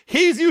 No,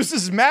 he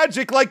uses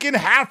magic like in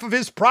half of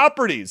his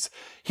properties.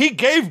 He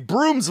gave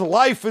brooms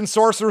life in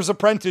Sorcerer's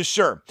Apprentice,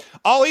 sure.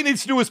 All he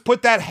needs to do is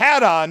put that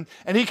hat on,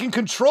 and he can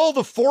control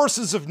the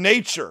forces of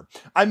nature.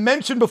 I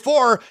mentioned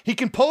before, he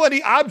can pull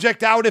any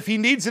object out if he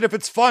needs it, if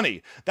it's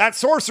funny. That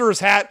Sorcerer's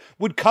hat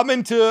would come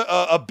into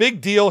a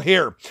big deal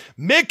here.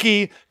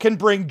 Mickey can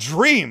bring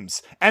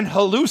dreams and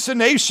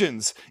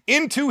hallucinations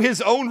into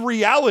his own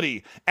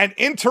reality and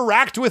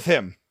interact with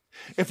him.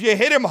 If you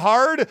hit him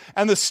hard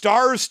and the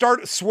stars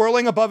start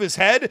swirling above his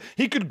head,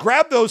 he could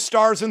grab those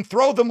stars and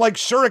throw them like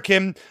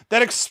shuriken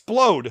that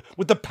explode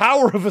with the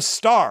power of a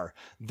star.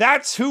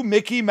 That's who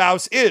Mickey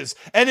Mouse is.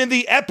 And in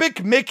the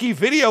Epic Mickey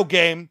video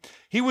game,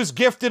 he was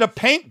gifted a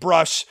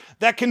paintbrush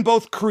that can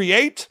both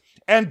create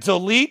and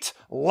delete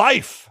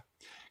life.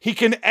 He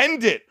can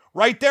end it.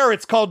 Right there,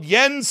 it's called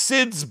Yen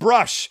Sid's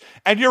brush.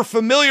 And you're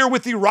familiar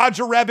with the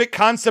Roger Rabbit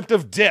concept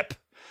of dip.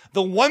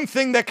 The one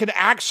thing that can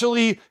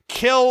actually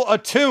kill a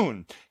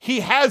toon. He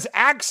has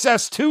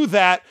access to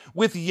that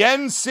with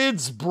Yen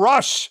Sid's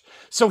brush.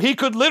 So he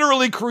could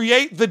literally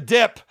create the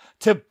dip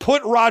to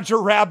put Roger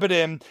Rabbit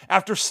in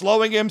after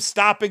slowing him,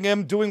 stopping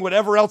him, doing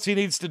whatever else he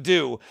needs to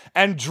do,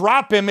 and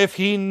drop him if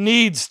he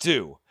needs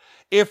to.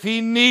 If he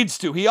needs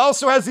to. He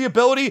also has the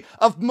ability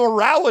of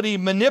morality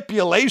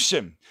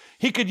manipulation.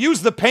 He could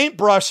use the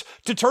paintbrush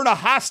to turn a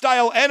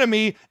hostile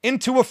enemy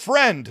into a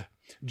friend.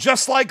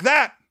 Just like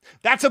that.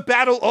 That's a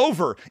battle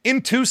over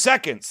in 2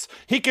 seconds.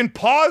 He can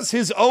pause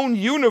his own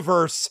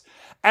universe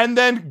and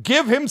then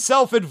give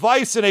himself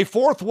advice in a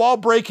fourth wall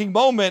breaking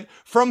moment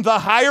from the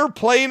higher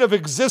plane of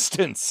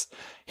existence.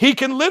 He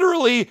can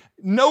literally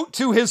note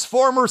to his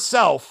former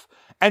self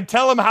and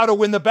tell him how to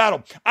win the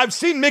battle. I've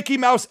seen Mickey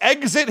Mouse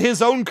exit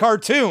his own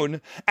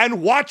cartoon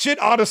and watch it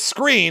on a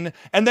screen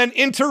and then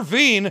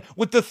intervene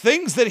with the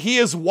things that he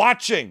is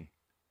watching.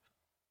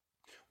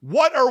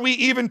 What are we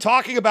even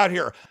talking about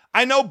here?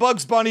 I know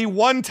Bugs Bunny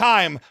one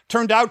time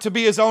turned out to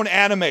be his own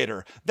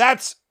animator.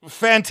 That's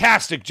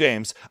fantastic,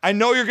 James. I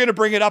know you're going to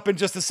bring it up in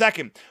just a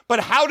second,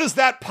 but how does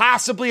that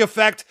possibly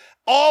affect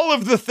all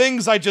of the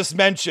things I just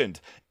mentioned?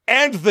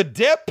 And the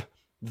dip?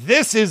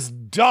 This is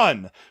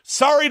done.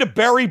 Sorry to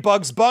bury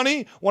Bugs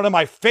Bunny, one of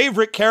my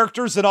favorite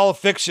characters in all of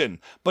fiction,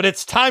 but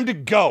it's time to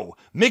go.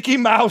 Mickey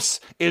Mouse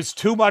is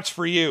too much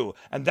for you,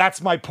 and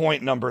that's my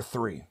point number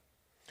 3.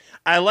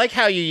 I like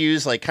how you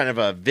use like kind of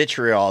a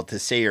vitriol to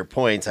say your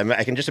points.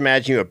 I can just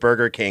imagine you at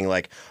Burger King,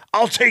 like,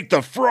 I'll take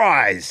the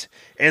fries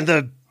and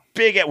the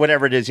big,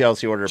 whatever it is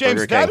else you order at James,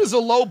 Burger King. that is a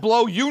low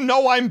blow. You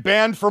know I'm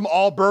banned from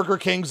all Burger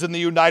Kings in the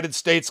United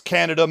States,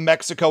 Canada,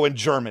 Mexico, and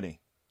Germany.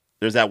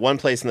 There's that one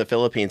place in the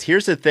Philippines.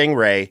 Here's the thing,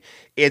 Ray.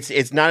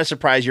 It's not a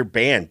surprise you're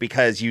banned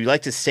because you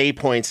like to say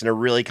points in a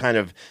really kind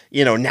of,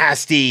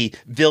 nasty,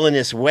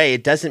 villainous way.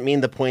 It doesn't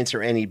mean the points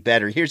are any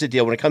better. Here's the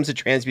deal. When it comes to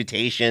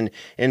transmutation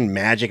and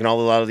magic and a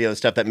lot of the other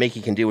stuff that Mickey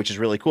can do, which is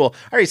really cool.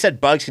 I already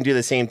said Bugs can do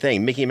the same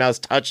thing. Mickey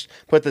Mouse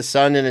put the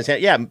sun in his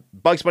hand. Yeah,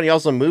 Bugs Bunny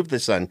also moved the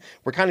sun.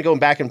 We're kind of going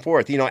back and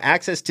forth.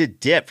 Access to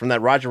dip from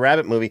that Roger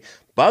Rabbit movie.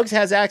 Bugs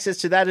has access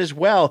to that as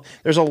well.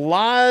 There's a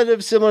lot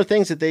of similar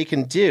things that they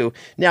can do.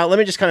 Now, let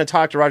me just kind of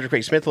talk to Roger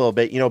Craig Smith a little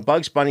bit.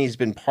 Bugs Bunny has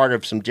been part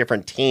of some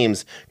different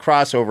teams,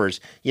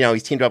 crossovers.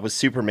 He's teamed up with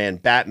Superman,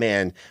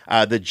 Batman,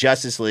 the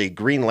Justice League,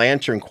 Green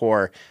Lantern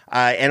Corps,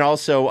 and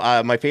also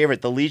my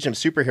favorite, the Legion of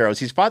Superheroes.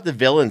 He's fought the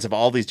villains of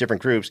all these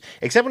different groups,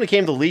 except when it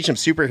came to the Legion of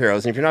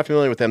Superheroes. And if you're not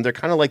familiar with them, they're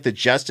kind of like the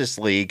Justice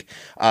League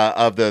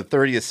of the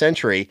 30th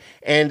century.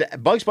 And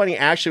Bugs Bunny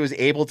actually was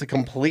able to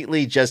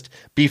completely just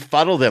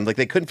befuddle them. Like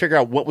they couldn't figure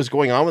out what was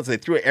going on with it. They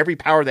threw every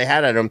power they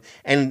had at him.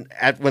 And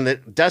when the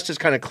dust just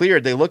kind of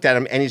cleared, they looked at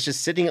him and he's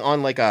just sitting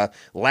on like a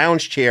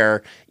lounge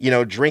chair,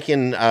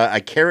 drinking a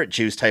carrot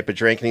juice type of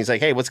drink. And he's like,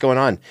 hey, what's going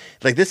on?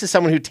 Like, this is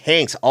someone who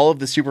tanks all of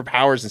the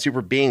superpowers and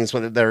super beings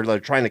that are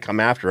trying to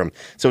come after him.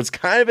 So it's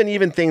kind of an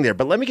even thing there.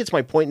 But let me get to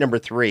my point number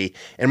 3.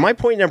 And my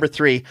point number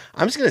 3,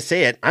 I'm just going to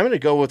say it. I'm going to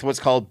go with what's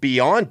called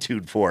Beyond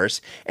Toon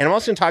Force. And I'm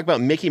also going to talk about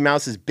Mickey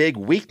Mouse's big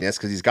weakness,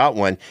 because he's got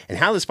one, and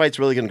how this fight's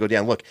really going to go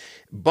down. Look,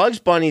 Bugs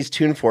Bunny's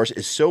Toon Force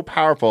is so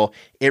powerful,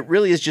 it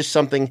really is just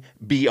something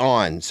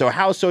beyond. So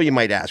how so, you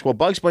might ask? Well,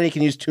 Bugs Bunny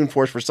can use Toon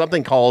Force for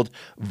something called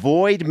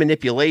void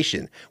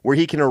manipulation, where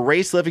he can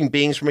erase living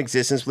beings from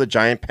existence with a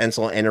giant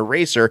pencil and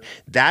eraser.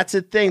 That's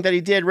a thing that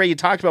he did, Ray. You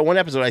talked about one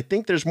episode. I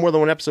think there's more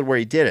than one episode where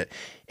he did it.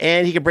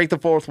 And he can break the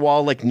fourth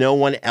wall like no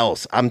one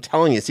else. I'm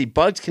telling you. See,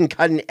 Bugs can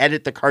cut and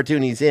edit the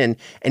cartoon he's in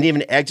and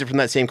even exit from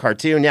that same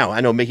cartoon. Now,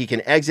 I know Mickey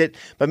can exit,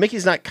 but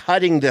Mickey's not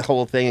cutting the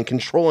whole thing and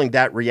controlling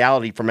that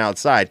reality from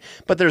outside.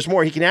 But there's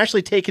more. He can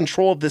actually take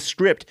control of the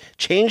script,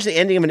 change the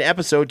ending of an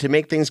episode to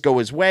make things go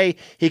his way.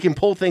 He can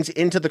pull things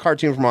into the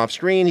cartoon from off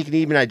screen. He can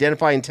even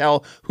identify and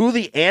tell who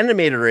the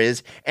animator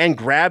is and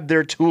grab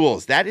their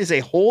tools. That is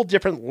a whole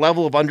different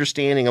level of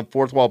understanding of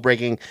fourth wall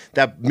breaking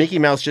that Mickey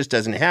Mouse just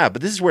doesn't have.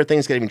 But this is where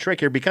things get even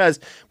trickier, because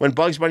when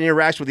Bugs Bunny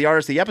interacts with the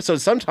artist, the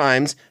episodes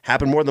sometimes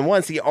happen more than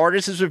once. The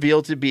artist is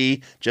revealed to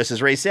be, just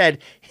as Ray said,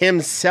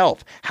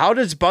 himself. How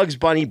does Bugs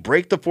Bunny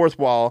break the fourth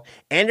wall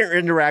and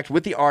interact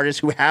with the artist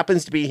who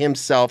happens to be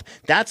himself?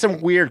 That's some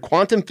weird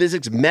quantum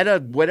physics,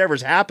 meta,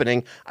 whatever's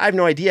happening. I have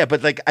no idea.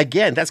 But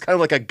again, that's kind of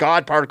like a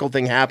God particle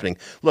thing happening.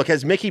 Look,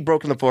 has Mickey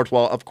broken the fourth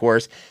wall? Of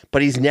course,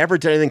 but he's never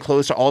done anything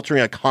close to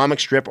altering a comic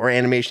strip or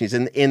animation. He's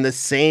in the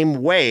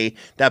same way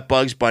that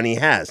Bugs Bunny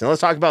has. Now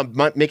let's talk about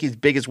Mickey's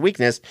biggest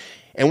weakness.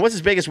 And what's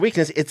his biggest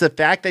weakness? It's the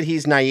fact that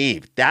he's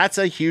naive. That's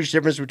a huge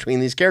difference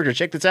between these characters.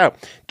 Check this out.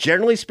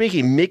 Generally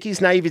speaking,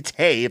 Mickey's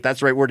naivete, if that's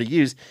the right word to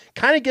use,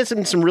 kind of gets him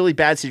in some really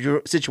bad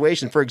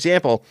situations. For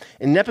example,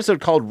 in an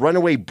episode called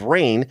Runaway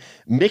Brain,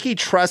 Mickey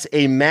trusts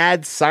a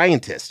mad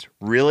scientist.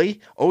 Really?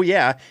 Oh,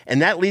 yeah.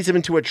 And that leads him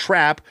into a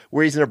trap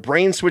where he's in a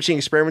brain-switching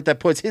experiment that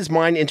puts his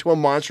mind into a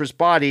monstrous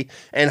body,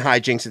 and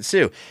hijinks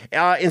ensue.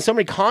 In so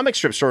many comic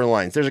strip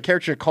storylines, there's a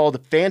character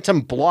called Phantom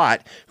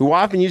Blot who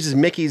often uses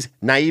Mickey's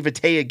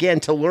naivete again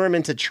to lure him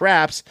into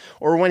traps,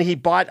 or when he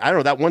bought,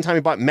 that one time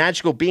he bought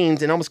magical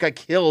beans and almost got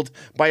killed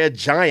by a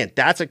giant.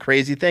 That's a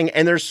crazy thing.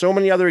 And there's so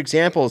many other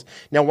examples.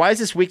 Now, why is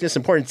this weakness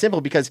important?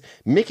 Simple, because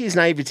Mickey's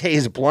naivete,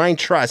 his blind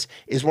trust,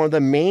 is one of the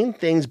main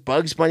things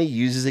Bugs Bunny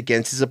uses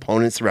against his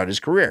opponents throughout his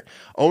career.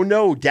 Oh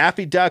no,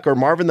 Daffy Duck or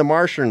Marvin the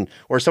Martian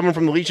or someone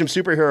from the Legion of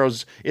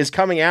Superheroes is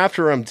coming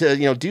after him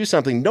to, do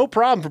something. No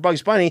problem for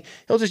Bugs Bunny.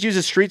 He'll just use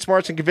his street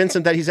smarts and convince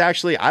him that he's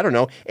actually,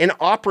 an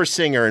opera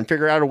singer and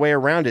figure out a way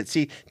around it.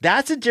 See,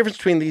 that's the difference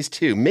between these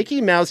two.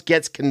 Mickey Mouse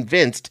gets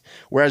convinced,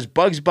 whereas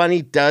Bugs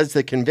Bunny does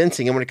the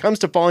convincing. And when it comes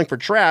to falling for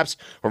traps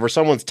or for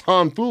someone's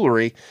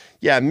tomfoolery,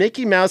 yeah,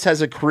 Mickey Mouse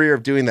has a career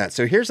of doing that.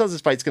 So here's how this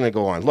fight's going to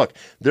go on. Look,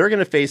 they're going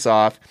to face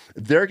off.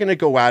 They're going to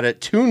go at it.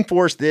 Toon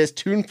Force this,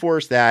 Toon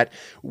Force that.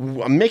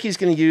 Mickey's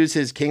going to use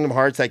his Kingdom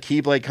Hearts, that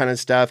Keyblade kind of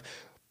stuff.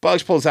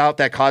 Bugs pulls out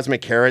that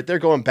cosmic carrot. They're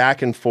going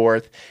back and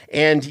forth.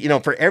 And,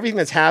 for everything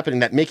that's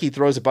happening that Mickey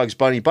throws at Bugs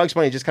Bunny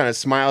just kind of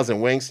smiles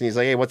and winks. And he's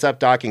like, hey, what's up,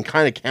 Doc? And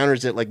kind of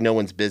counters it like no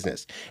one's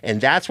business.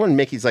 And that's when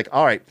Mickey's like,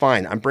 all right,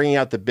 fine. I'm bringing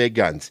out the big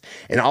guns.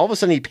 And all of a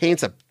sudden he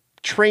paints a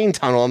train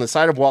tunnel on the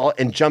side of wall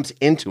and jumps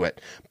into it.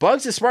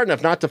 Bugs is smart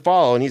enough not to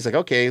follow, and he's like,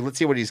 okay, let's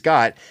see what he's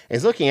got. And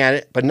he's looking at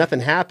it, but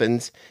nothing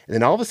happens. And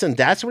then all of a sudden,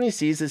 that's when he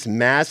sees this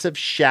massive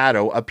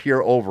shadow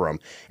appear over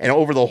him and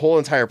over the whole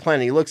entire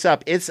planet. He looks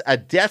up. It's a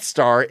Death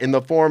Star in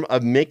the form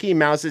of Mickey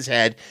Mouse's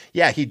head.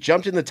 Yeah, he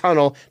jumped in the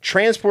tunnel,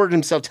 transported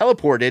himself,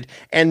 teleported,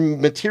 and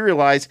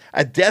materialized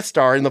a Death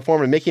Star in the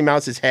form of Mickey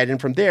Mouse's head.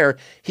 And from there,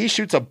 he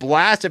shoots a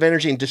blast of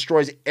energy and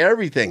destroys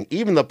everything,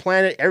 even the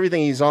planet,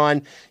 everything he's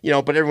on,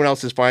 but everyone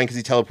else is fine because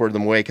he teleported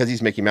them away because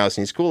he's Mickey Mouse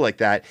and he's cool like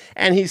that.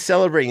 And he's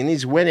celebrating and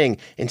he's winning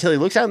until he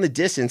looks out in the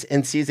distance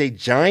and sees a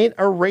giant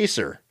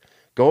eraser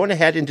going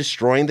ahead and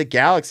destroying the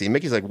galaxy.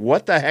 Mickey's like,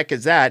 what the heck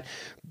is that?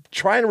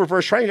 Trying to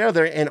get out of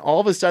there, and all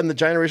of a sudden the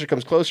giant eraser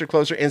comes closer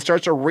and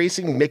starts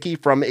erasing Mickey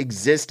from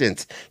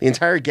existence. The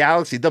entire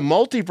galaxy, the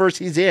multiverse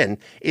he's in,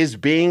 is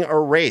being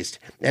erased.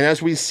 And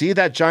as we see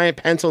that giant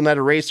pencil in that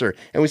eraser,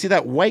 and we see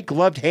that white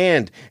gloved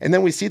hand, and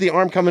then we see the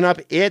arm coming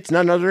up, it's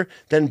none other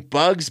than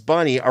Bugs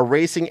Bunny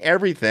erasing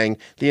everything,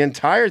 the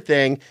entire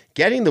thing,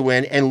 getting the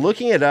win, and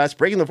looking at us,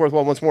 breaking the fourth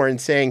wall once more, and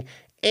saying,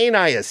 ain't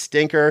I a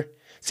stinker?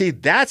 See,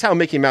 that's how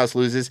Mickey Mouse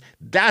loses.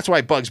 That's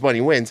why Bugs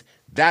Bunny wins.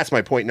 That's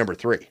my point number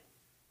 3.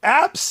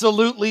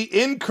 Absolutely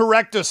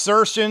incorrect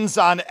assertions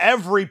on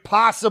every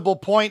possible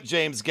point,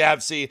 James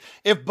Gavsey.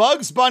 If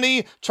Bugs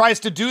Bunny tries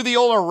to do the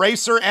old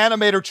eraser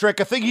animator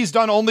trick, I think he's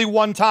done only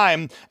one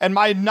time, and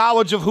my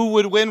knowledge of who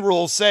would win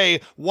rules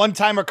say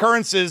one-time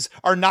occurrences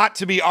are not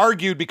to be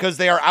argued because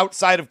they are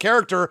outside of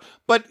character,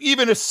 but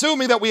even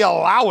assuming that we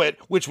allow it,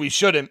 which we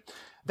shouldn't,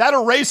 that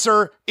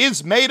eraser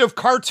is made of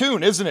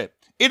cartoon, isn't it?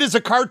 It is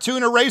a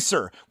cartoon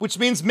eraser, which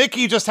means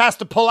Mickey just has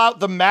to pull out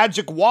the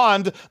magic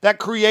wand that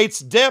creates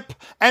dip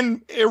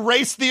and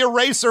erase the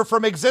eraser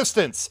from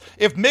existence.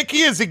 If Mickey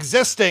is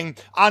existing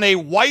on a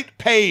white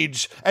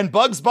page and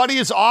Bugs Bunny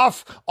is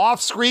off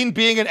screen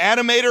being an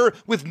animator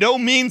with no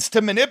means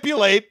to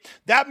manipulate,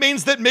 that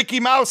means that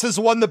Mickey Mouse has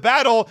won the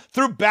battle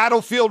through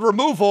battlefield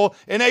removal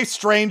in a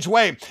strange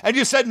way. And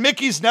you said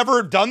Mickey's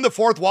never done the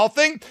fourth wall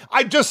thing?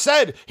 I just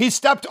said he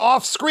stepped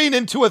off screen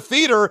into a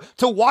theater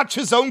to watch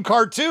his own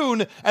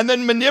cartoon and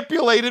then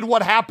manipulated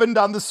what happened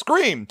on the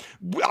screen.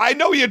 I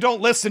know you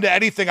don't listen to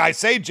anything I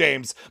say,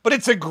 James, but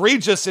it's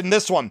egregious in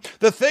this one.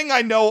 The thing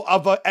I know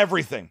of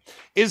everything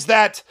is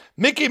that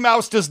Mickey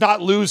Mouse does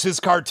not lose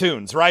his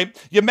cartoons, right?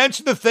 You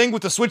mentioned the thing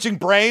with the switching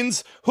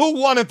brains. Who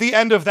won at the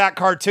end of that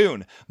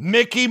cartoon?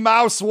 Mickey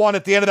Mouse won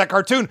at the end of that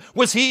cartoon.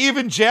 Was he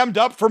even jammed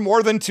up for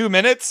more than 2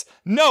 minutes?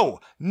 No,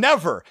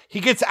 never.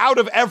 He gets out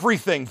of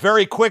everything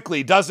very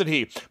quickly, doesn't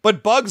he?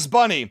 But Bugs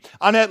Bunny,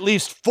 on at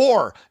least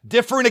 4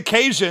 different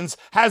occasions,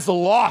 has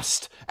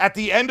lost at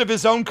the end of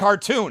his own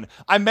cartoon.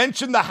 I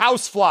mentioned the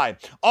housefly.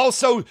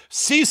 Also,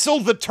 Cecil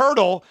the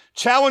turtle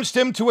challenged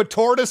him to a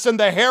tortoise and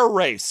the hare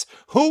race.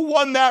 Who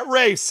won that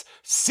race?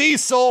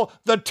 Cecil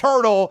the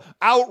turtle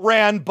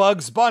outran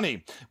Bugs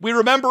Bunny. We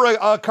remember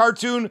a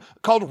cartoon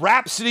called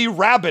Rhapsody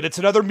Rabbit. It's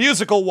another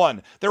musical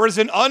one. There is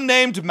an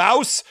unnamed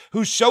mouse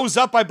who shows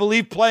up, I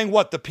believe, playing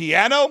the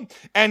piano,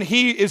 and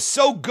he is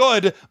so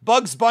good,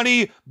 Bugs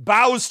Bunny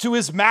bows to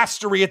his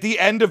mastery at the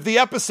end of the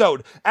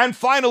episode. And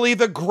finally,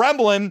 the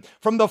gremlin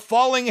from the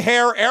Falling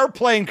Hair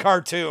airplane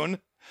cartoon.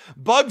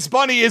 Bugs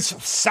Bunny is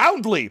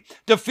soundly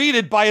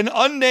defeated by an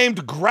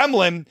unnamed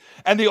gremlin,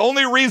 and the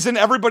only reason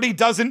everybody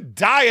doesn't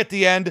die at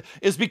the end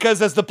is because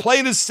as the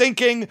plane is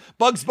sinking,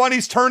 Bugs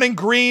Bunny's turning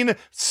green,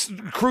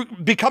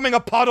 becoming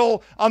a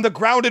puddle on the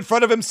ground in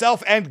front of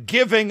himself and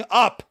giving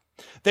up.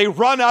 They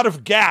run out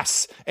of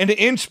gas an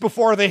inch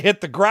before they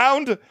hit the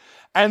ground,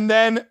 and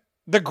then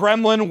the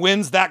gremlin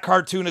wins that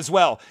cartoon as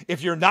well.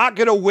 If you're not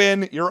going to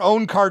win your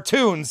own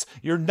cartoons,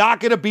 you're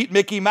not going to beat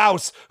Mickey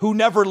Mouse, who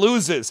never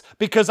loses,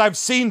 because I've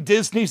seen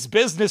Disney's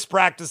business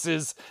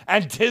practices,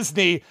 and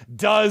Disney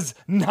does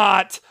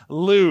not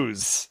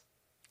lose.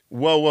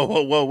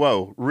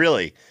 Whoa.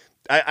 Really?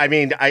 I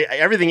mean,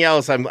 everything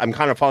else, I'm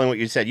kind of following what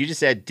you said. You just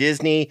said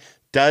Disney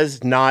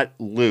does not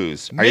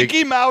lose.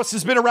 Mickey Mouse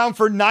has been around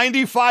for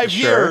 95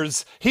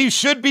 years. He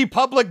should be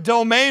public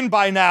domain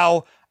by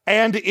now,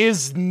 and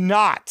is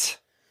not.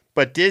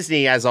 But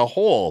Disney as a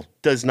whole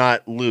does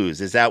not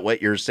lose. Is that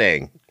what you're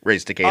saying,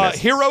 Race to Canis?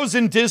 Heroes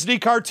in Disney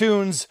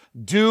cartoons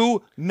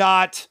do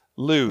not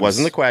lose.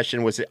 Wasn't the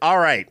question. Was it? All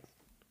right,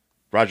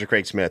 Roger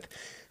Craig Smith.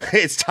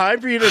 It's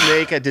time for you to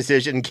make a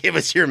decision. Give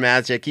us your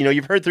magic.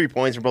 You've heard 3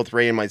 points from both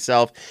Ray and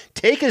myself.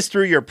 Take us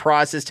through your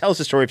process. Tell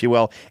us a story, if you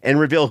will, and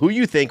reveal who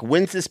you think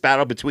wins this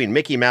battle between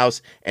Mickey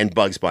Mouse and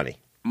Bugs Bunny.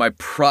 My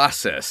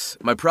process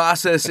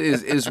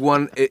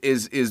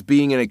is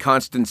being in a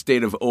constant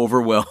state of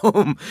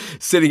overwhelm,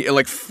 sitting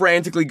like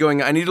frantically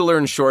going, I need to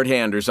learn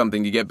shorthand or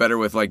something to get better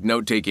with like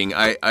note taking.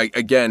 I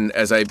again,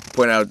 as I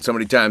point out so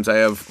many times, I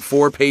have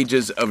 4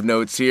 pages of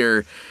notes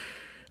here.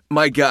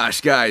 My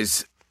gosh,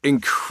 guys,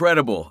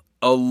 incredible.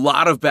 a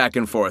lot of back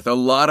and forth, a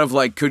lot of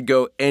like could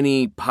go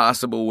any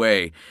possible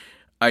way.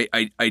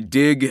 I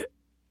dig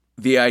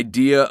the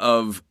idea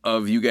of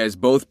you guys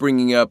both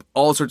bringing up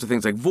all sorts of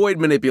things like void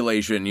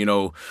manipulation,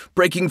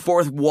 breaking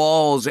fourth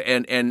walls,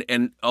 and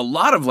a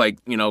lot of like,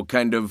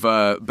 kind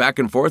of back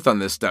and forth on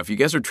this stuff. You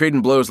guys are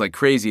trading blows like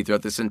crazy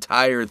throughout this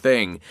entire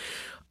thing.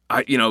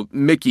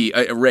 Mickey,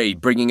 Ray,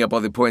 bringing up all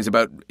the points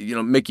about,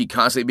 Mickey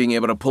constantly being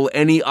able to pull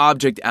any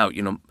object out,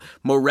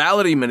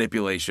 morality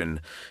manipulation,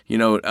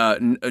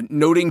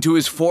 noting to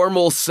his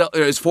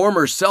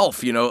former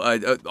self,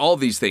 all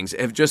these things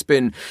have just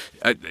been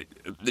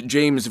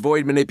James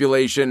void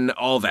manipulation,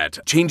 all that,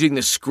 changing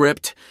the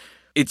script.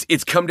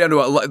 It's come down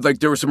to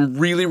there were some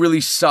really,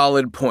 really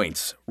solid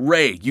points.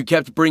 Ray, you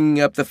kept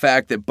bringing up the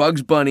fact that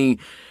Bugs Bunny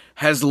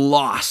has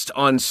lost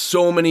on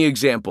so many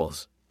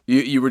examples.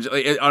 You were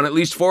on at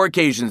least 4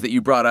 occasions that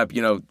you brought up,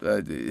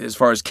 as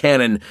far as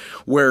canon,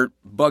 where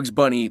Bugs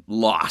Bunny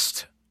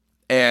lost.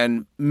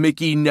 And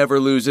Mickey never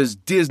loses.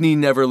 Disney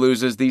never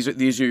loses. These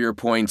are your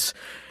points.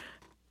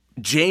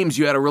 James,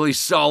 you had a really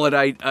solid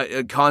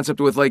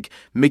concept with, like,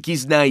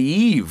 Mickey's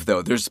naive,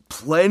 though. There's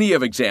plenty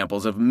of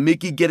examples of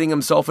Mickey getting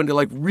himself into,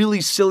 like,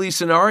 really silly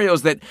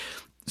scenarios that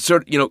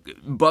sort of,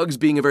 Bugs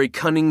being a very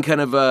cunning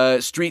kind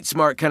of street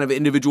smart kind of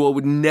individual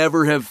would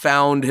never have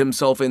found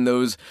himself in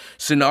those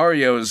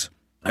scenarios.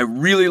 I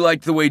really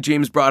liked the way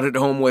James brought it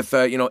home with,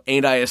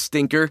 ain't I a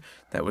stinker?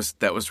 That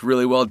was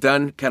really well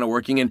done, kind of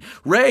working in.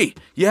 Ray,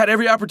 you had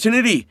every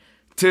opportunity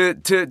to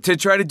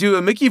try to do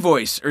a Mickey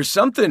voice or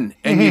something,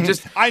 and you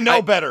just I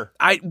know better.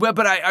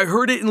 But I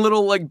heard it in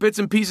little like bits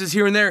and pieces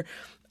here and there.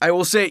 I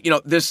will say,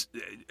 this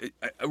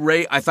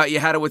Ray, I thought you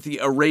had it with the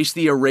erase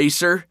the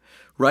eraser,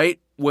 right?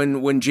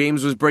 When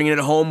James was bringing it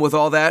home with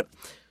all that.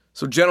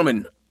 So,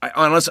 gentlemen,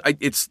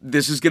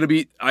 this is going to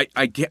be,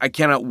 I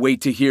cannot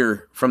wait to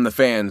hear from the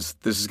fans.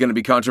 This is going to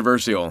be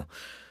controversial.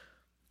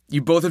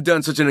 You both have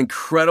done such an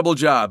incredible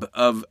job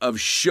of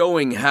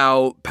showing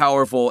how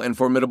powerful and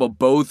formidable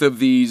both of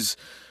these,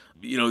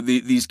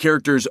 these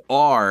characters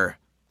are.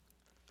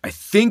 I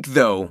think,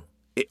 though,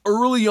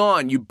 early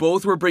on, you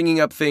both were bringing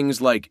up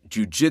things like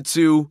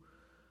jujitsu,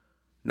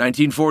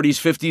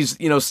 1940s,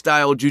 50s,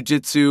 style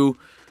jujitsu.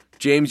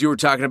 James, you were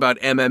talking about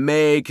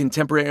MMA,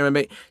 contemporary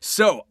MMA.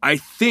 So I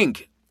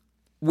think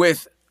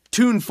with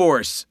Toon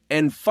Force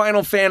and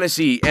Final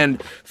Fantasy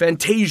and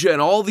Fantasia and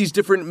all these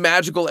different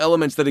magical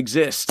elements that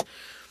exist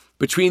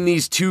between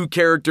these two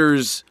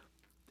characters,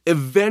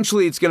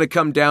 eventually it's going to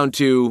come down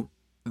to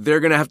they're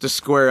going to have to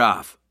square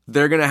off.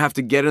 They're going to have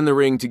to get in the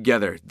ring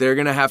together. They're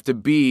going to have to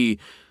be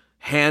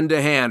hand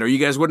to hand, or you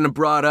guys wouldn't have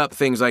brought up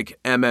things like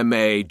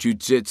MMA,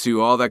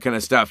 jiu-jitsu, all that kind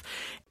of stuff.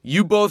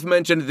 You both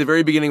mentioned at the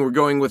very beginning we're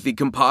going with the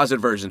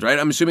composite versions, right?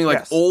 I'm assuming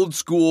like old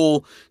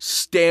school,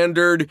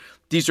 standard.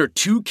 These are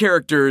two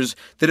characters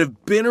that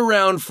have been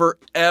around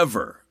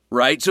forever,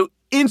 right? So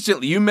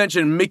instantly you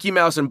mentioned Mickey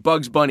Mouse and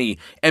Bugs Bunny,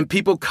 and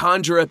people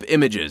conjure up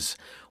images.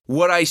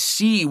 What I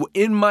see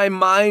in my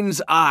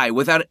mind's eye,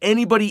 without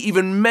anybody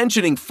even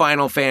mentioning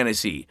Final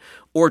Fantasy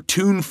or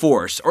Toon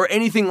Force or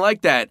anything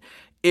like that,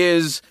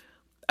 is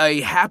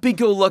a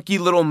happy-go-lucky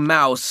little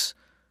mouse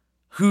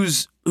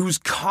who's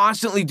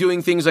constantly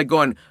doing things like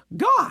going,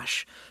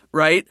 gosh,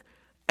 right?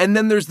 And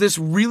then there's this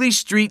really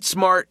street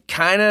smart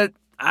kind of,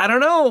 I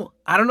don't know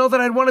that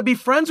I'd want to be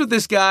friends with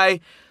this guy,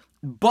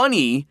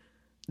 bunny,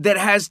 that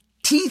has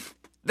teeth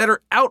that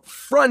are out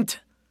front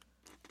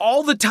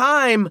all the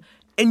time.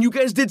 And you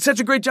guys did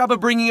such a great job of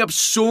bringing up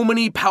so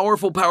many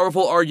powerful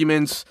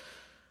arguments.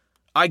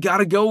 I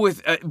gotta go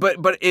with,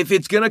 but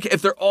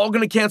if they're all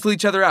gonna cancel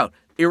each other out,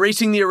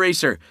 erasing the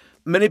eraser,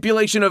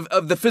 manipulation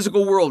of the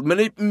physical world,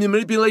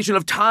 manipulation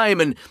of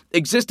time and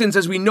existence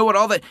as we know it,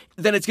 all that,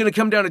 then it's going to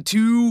come down to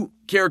two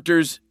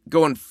characters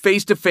going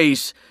face to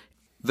face,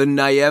 the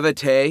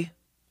naivete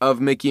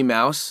of Mickey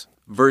Mouse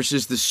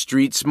versus the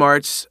street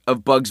smarts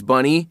of Bugs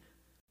Bunny.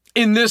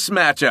 In this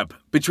matchup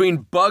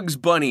between Bugs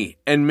Bunny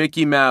and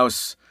Mickey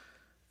Mouse,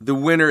 the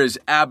winner is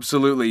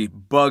absolutely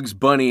Bugs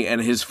Bunny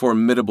and his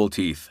formidable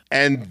teeth.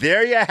 And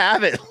there you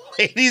have it,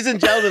 ladies and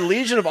gentlemen,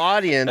 legion of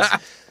audience.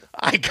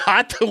 I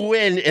got the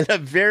win in a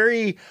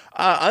very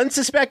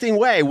unsuspecting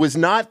way. Was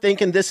not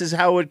thinking this is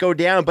how it would go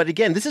down. But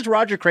again, this is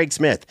Roger Craig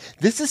Smith.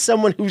 This is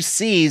someone who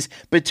sees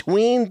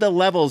between the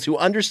levels, who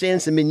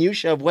understands the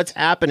minutiae of what's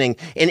happening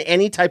in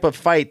any type of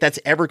fight that's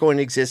ever going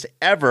to exist,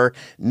 ever.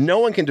 No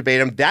one can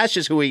debate him. That's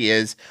just who he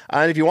is.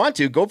 And if you want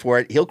to, go for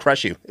it. He'll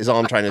crush you, is all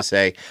I'm trying to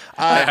say.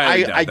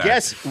 I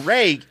guess,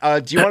 Ray,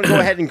 do you want to go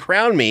ahead and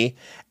crown me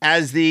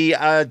as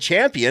the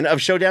champion of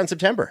Showdown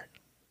September?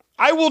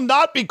 I will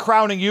not be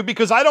crowning you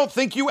because I don't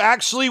think you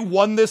actually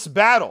won this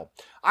battle.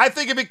 I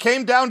think if it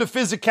came down to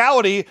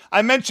physicality,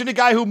 I mentioned a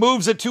guy who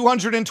moves at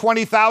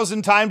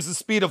 220,000 times the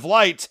speed of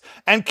light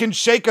and can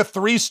shake a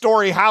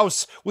 3-story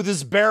house with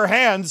his bare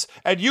hands,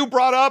 and you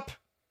brought up,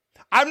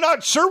 I'm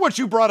not sure what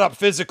you brought up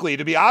physically,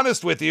 to be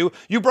honest with you.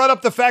 You brought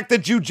up the fact that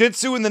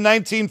jiu-jitsu in the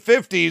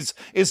 1950s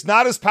is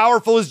not as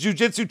powerful as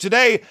jiu-jitsu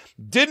today,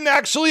 didn't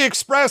actually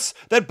express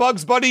that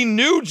Bugs Bunny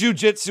knew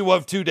jiu-jitsu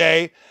of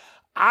today.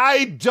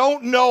 I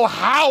don't know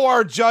how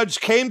our judge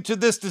came to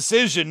this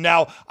decision.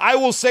 Now, I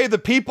will say the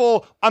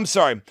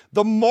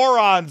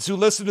morons who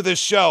listen to this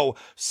show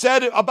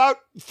said about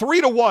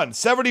 3-1,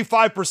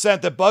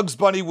 75% that Bugs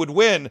Bunny would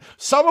win,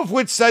 some of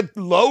which said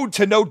low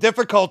to no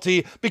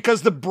difficulty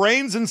because the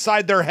brains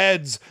inside their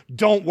heads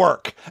don't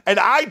work. And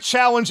I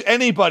challenge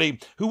anybody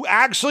who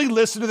actually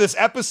listened to this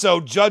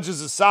episode,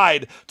 judges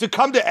aside, to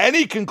come to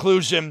any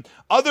conclusion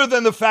other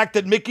than the fact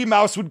that Mickey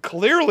Mouse would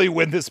clearly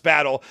win this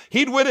battle.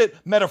 He'd win it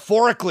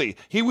metaphorically.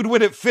 He would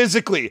win it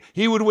physically.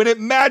 He would win it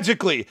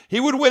magically.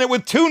 He would win it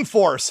with Toon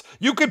Force.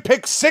 You could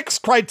pick 6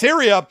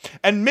 criteria,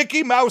 and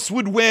Mickey Mouse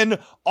would win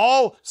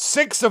all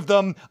 6 of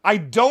them. I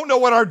don't know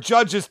what our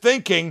judge is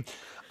thinking.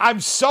 I'm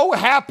so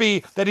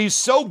happy that he's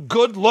so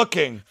good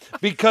looking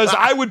because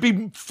I would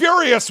be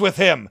furious with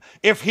him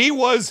if he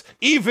was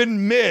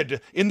even mid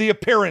in the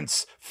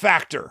appearance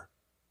factor.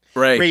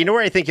 Right. Ray, you know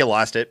where I think you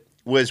lost it?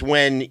 Was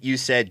when you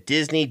said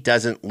Disney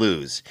doesn't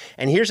lose.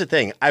 And here's the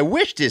thing. I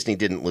wish Disney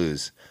didn't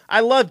lose.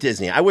 I love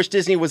Disney. I wish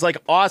Disney was like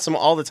awesome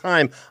all the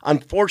time.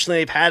 Unfortunately,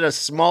 they've had a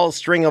small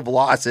string of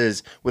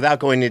losses without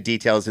going into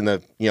details in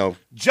the,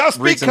 just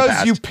recent because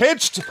past. You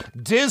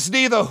pitched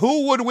Disney the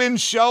Who Would Win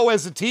show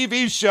as a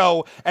TV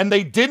show and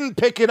they didn't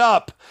pick it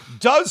up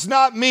does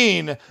not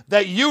mean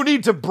that you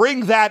need to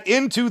bring that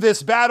into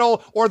this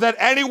battle or that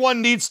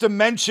anyone needs to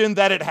mention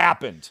that it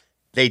happened.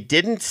 They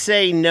didn't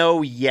say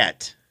no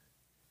yet.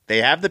 They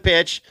have the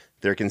pitch.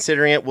 They're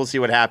considering it. We'll see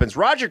what happens.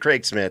 Roger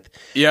Craig Smith.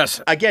 Yes.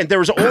 Again, there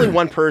was only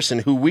one person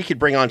who we could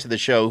bring onto the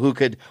show who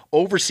could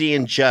oversee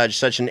and judge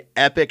such an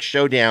epic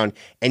showdown,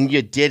 and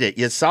you did it.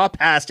 You saw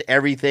past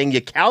everything.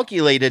 You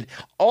calculated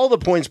all the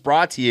points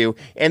brought to you,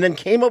 and then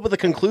came up with a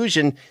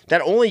conclusion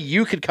that only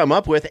you could come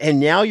up with, and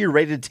now you're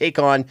ready to take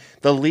on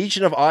the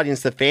legion of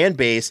audience, the fan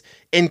base,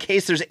 in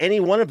case there's any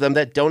one of them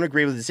that don't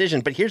agree with the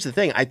decision. But here's the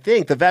thing. I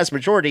think the vast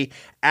majority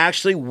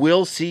actually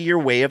will see your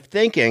way of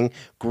thinking.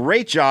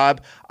 Great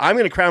job. I'm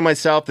going to crown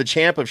myself the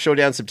champ of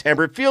Showdown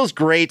September. It feels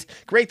great.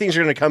 Great things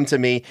are going to come to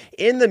me.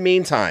 In the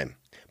meantime,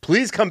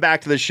 please come back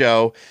to the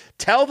show.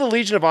 Tell the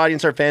legion of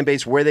audience, our fan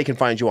base, where they can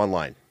find you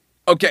online.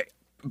 Okay,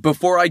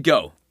 before I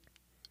go,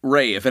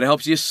 Ray, if it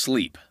helps you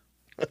sleep,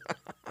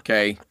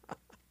 okay?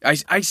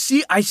 I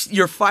see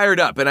you're fired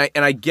up, and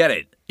I get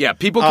it. Yeah,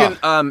 people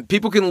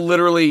can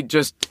literally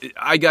just,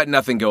 I got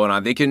nothing going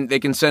on. They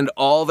can send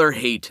all their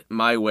hate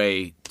my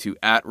way to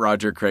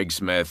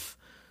 @RogerCraigSmith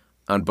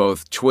on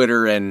both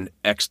Twitter and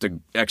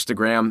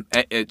Instagram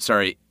and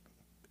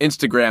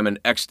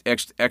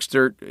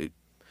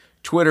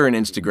Twitter and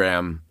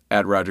Instagram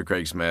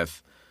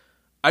 @RogerCraigSmith.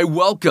 I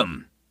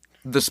welcome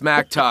the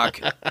smack talk.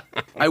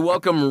 I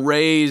welcome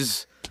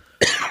Ray's,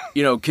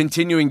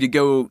 continuing to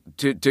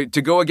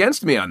go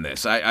against me on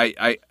this.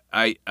 I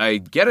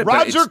get it.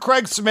 Roger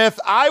Craig Smith,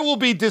 I will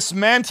be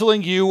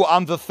dismantling you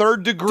on the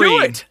Third Degree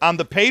Do it. on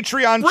the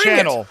Patreon Bring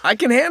channel. it. I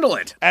can handle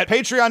it. At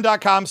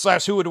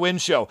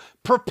patreon.com/whowouldwin show.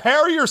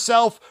 Prepare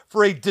yourself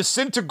for a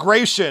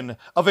disintegration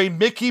of a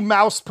Mickey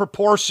Mouse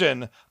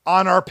proportion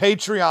on our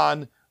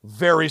Patreon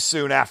very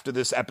soon after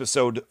this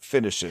episode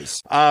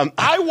finishes.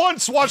 I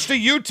once watched a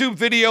YouTube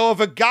video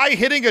of a guy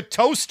hitting a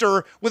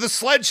toaster with a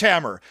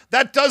sledgehammer.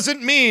 That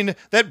doesn't mean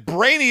that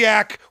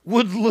Brainiac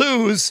would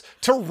lose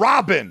to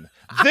Robin.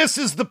 This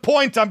is the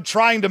point I'm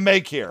trying to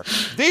make here.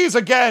 These,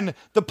 again,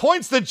 the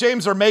points that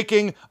James are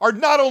making are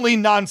not only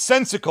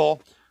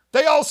nonsensical,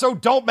 they also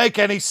don't make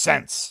any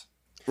sense.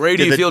 Ray,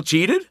 do you feel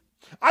cheated?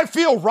 I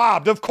feel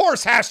robbed. Of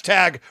course,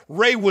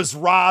 #Ray was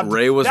robbed.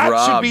 Ray was that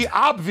robbed. That should be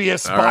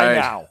obvious All by right.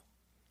 now.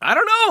 I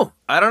don't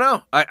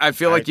know. I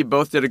feel like you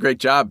both did a great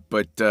job,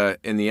 but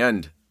in the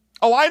end.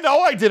 Oh, I know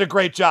I did a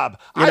great job.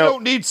 I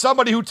don't need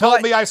somebody who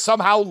told me I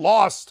somehow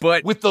lost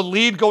with the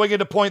lead going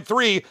into point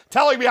 3,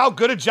 telling me how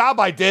good a job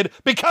I did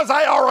because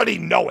I already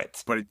know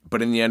it.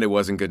 But in the end, it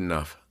wasn't good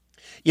enough.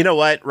 You know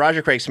what?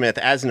 Roger Craig Smith,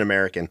 as an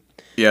American,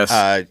 yes.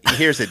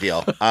 Here's the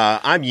deal.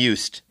 I'm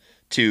used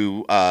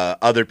to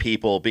other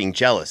people being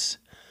jealous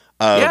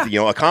of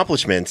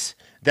accomplishments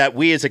that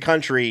we as a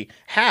country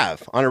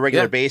have on a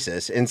regular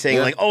basis and saying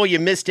like, oh, you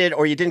missed it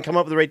or you didn't come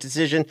up with the right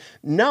decision.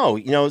 No,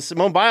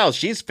 Simone Biles,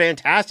 she's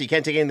fantastic. You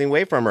can't take anything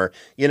away from her.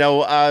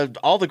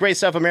 All the great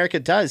stuff America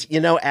does.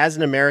 As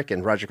an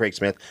American, Roger Craig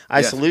Smith,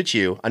 I salute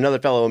you, another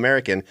fellow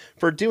American,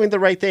 for doing the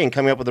right thing,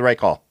 coming up with the right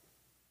call.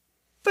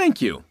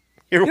 Thank you.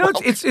 You're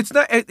welcome. It's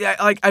not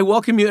like I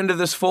welcome you into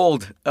this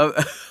fold.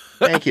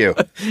 Thank you.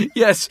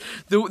 Yes,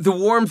 the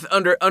warmth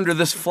under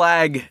this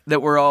flag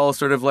that we're all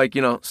sort of like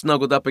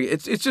snuggled up.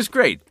 It's just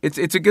great. It's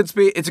a good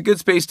space. It's a good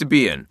space to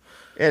be in.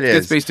 It is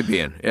good space to be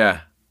in. Yeah.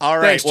 All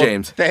right. Thanks,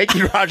 James. Thank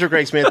you, Roger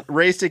Craig Smith.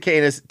 Ray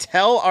Stacanis,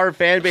 tell our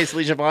fan base,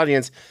 Legion of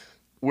Audience,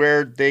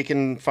 where they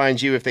can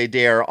find you if they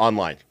dare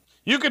online.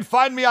 You can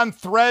find me on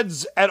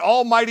Threads at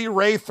Almighty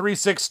Ray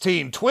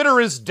 316. Twitter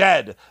is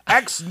dead.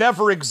 X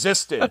never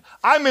existed.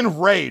 I'm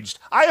enraged.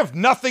 I have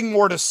nothing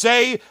more to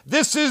say.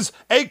 This is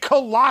a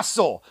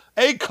colossal,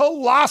 a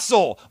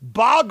colossal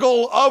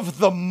boggle of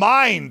the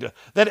mind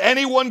that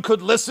anyone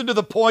could listen to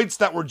the points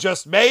that were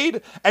just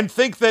made and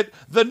think that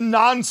the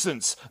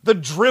nonsense, the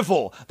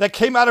drivel that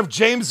came out of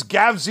James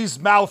Gavsey's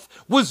mouth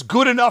was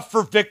good enough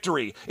for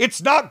victory.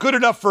 It's not good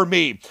enough for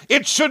me.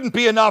 It shouldn't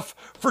be enough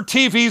for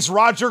TV's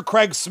Roger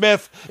Craig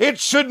Smith. It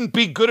shouldn't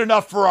be good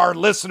enough for our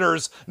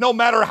listeners, no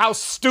matter how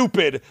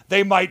stupid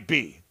they might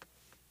be.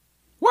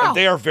 Well, and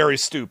they are very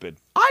stupid.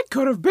 I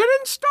could have been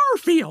in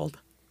Starfield.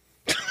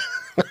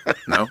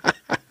 No.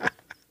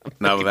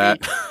 Not with that.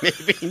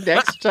 Maybe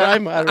next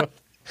time. I don't know.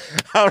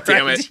 All right.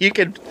 Damn it. You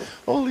can.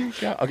 Holy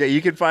cow. Okay,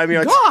 you can find me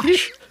on.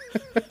 Gosh!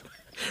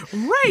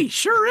 Ray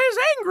sure is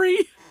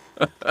angry.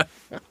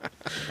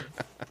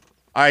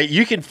 All right,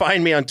 you can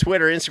find me on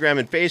Twitter, Instagram,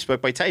 and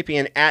Facebook by typing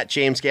in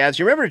 @JamesGavs.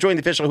 Remember to join the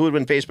official Who Would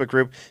Win Facebook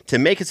group to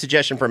make a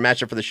suggestion for a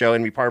matchup for the show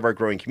and be part of our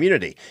growing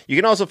community. You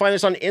can also find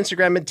us on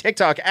Instagram and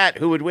TikTok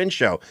 @Who Would Win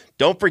Show.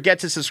 Don't forget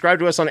to subscribe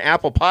to us on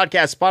Apple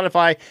Podcasts,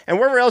 Spotify, and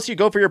wherever else you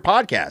go for your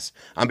podcasts.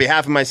 On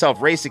behalf of myself,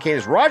 Ray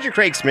Cicanis, Roger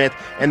Craig Smith,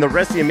 and the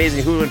rest of the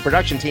amazing Who Would Win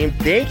production team,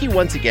 thank you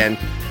once again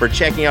for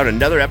checking out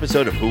another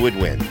episode of Who Would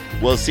Win.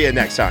 We'll see you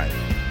next time.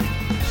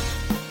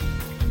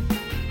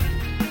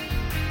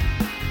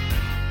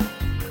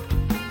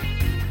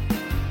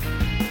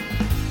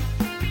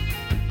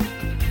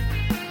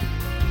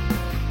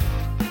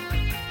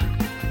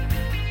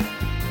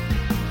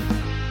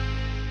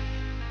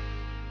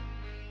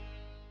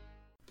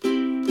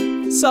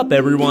 Sup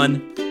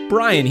everyone,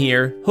 Brian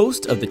here,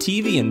 host of the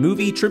TV and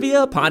Movie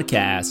Trivia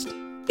Podcast.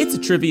 It's a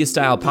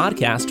trivia-style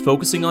podcast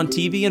focusing on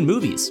TV and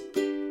movies.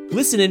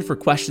 Listen in for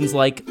questions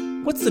like,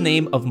 what's the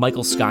name of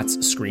Michael Scott's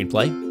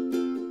screenplay?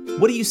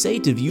 What do you say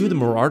to view the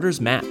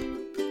Marauders map?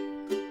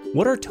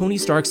 What are Tony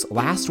Stark's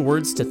last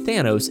words to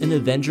Thanos in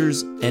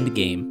Avengers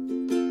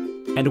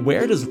Endgame? And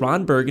where does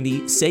Ron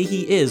Burgundy say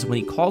he is when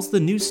he calls the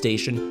news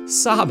station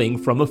sobbing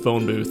from a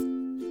phone booth?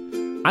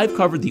 I've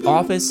covered The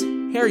Office,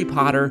 Harry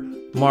Potter,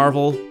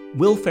 Marvel,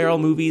 Will Ferrell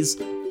movies,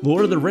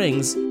 Lord of the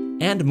Rings,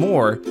 and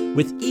more,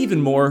 with even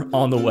more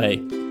on the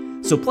way.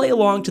 So play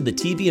along to the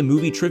TV and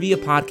Movie Trivia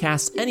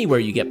Podcast anywhere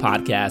you get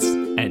podcasts,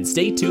 and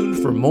stay tuned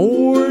for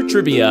more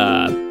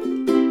trivia.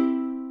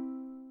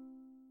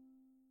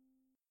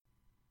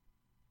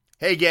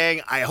 Hey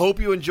gang, I hope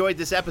you enjoyed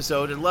this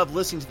episode and loved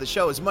listening to the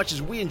show as much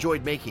as we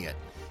enjoyed making it.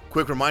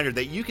 Quick reminder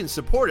that you can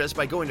support us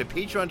by going to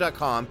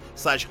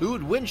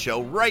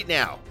patreon.com/whowouldwinshow right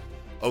now.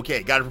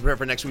 Okay, gotta prepare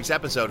for next week's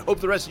episode. Hope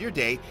the rest of your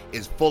day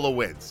is full of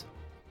wins.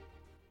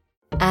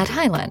 At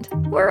Highland,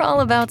 we're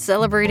all about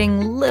celebrating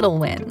little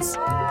wins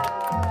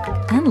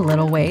and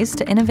little ways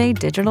to innovate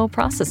digital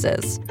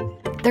processes.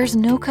 There's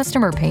no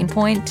customer pain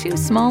point too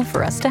small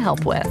for us to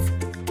help with.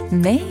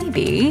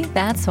 Maybe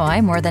that's why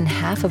more than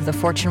half of the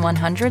Fortune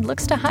 100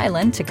 looks to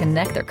Highland to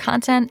connect their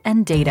content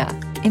and data,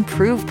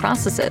 improve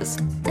processes,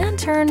 and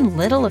turn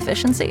little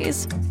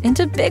efficiencies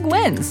into big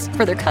wins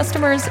for their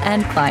customers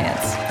and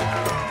clients.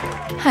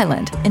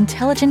 Highland,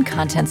 intelligent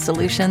content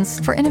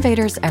solutions for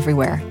innovators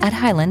everywhere at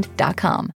highland.com.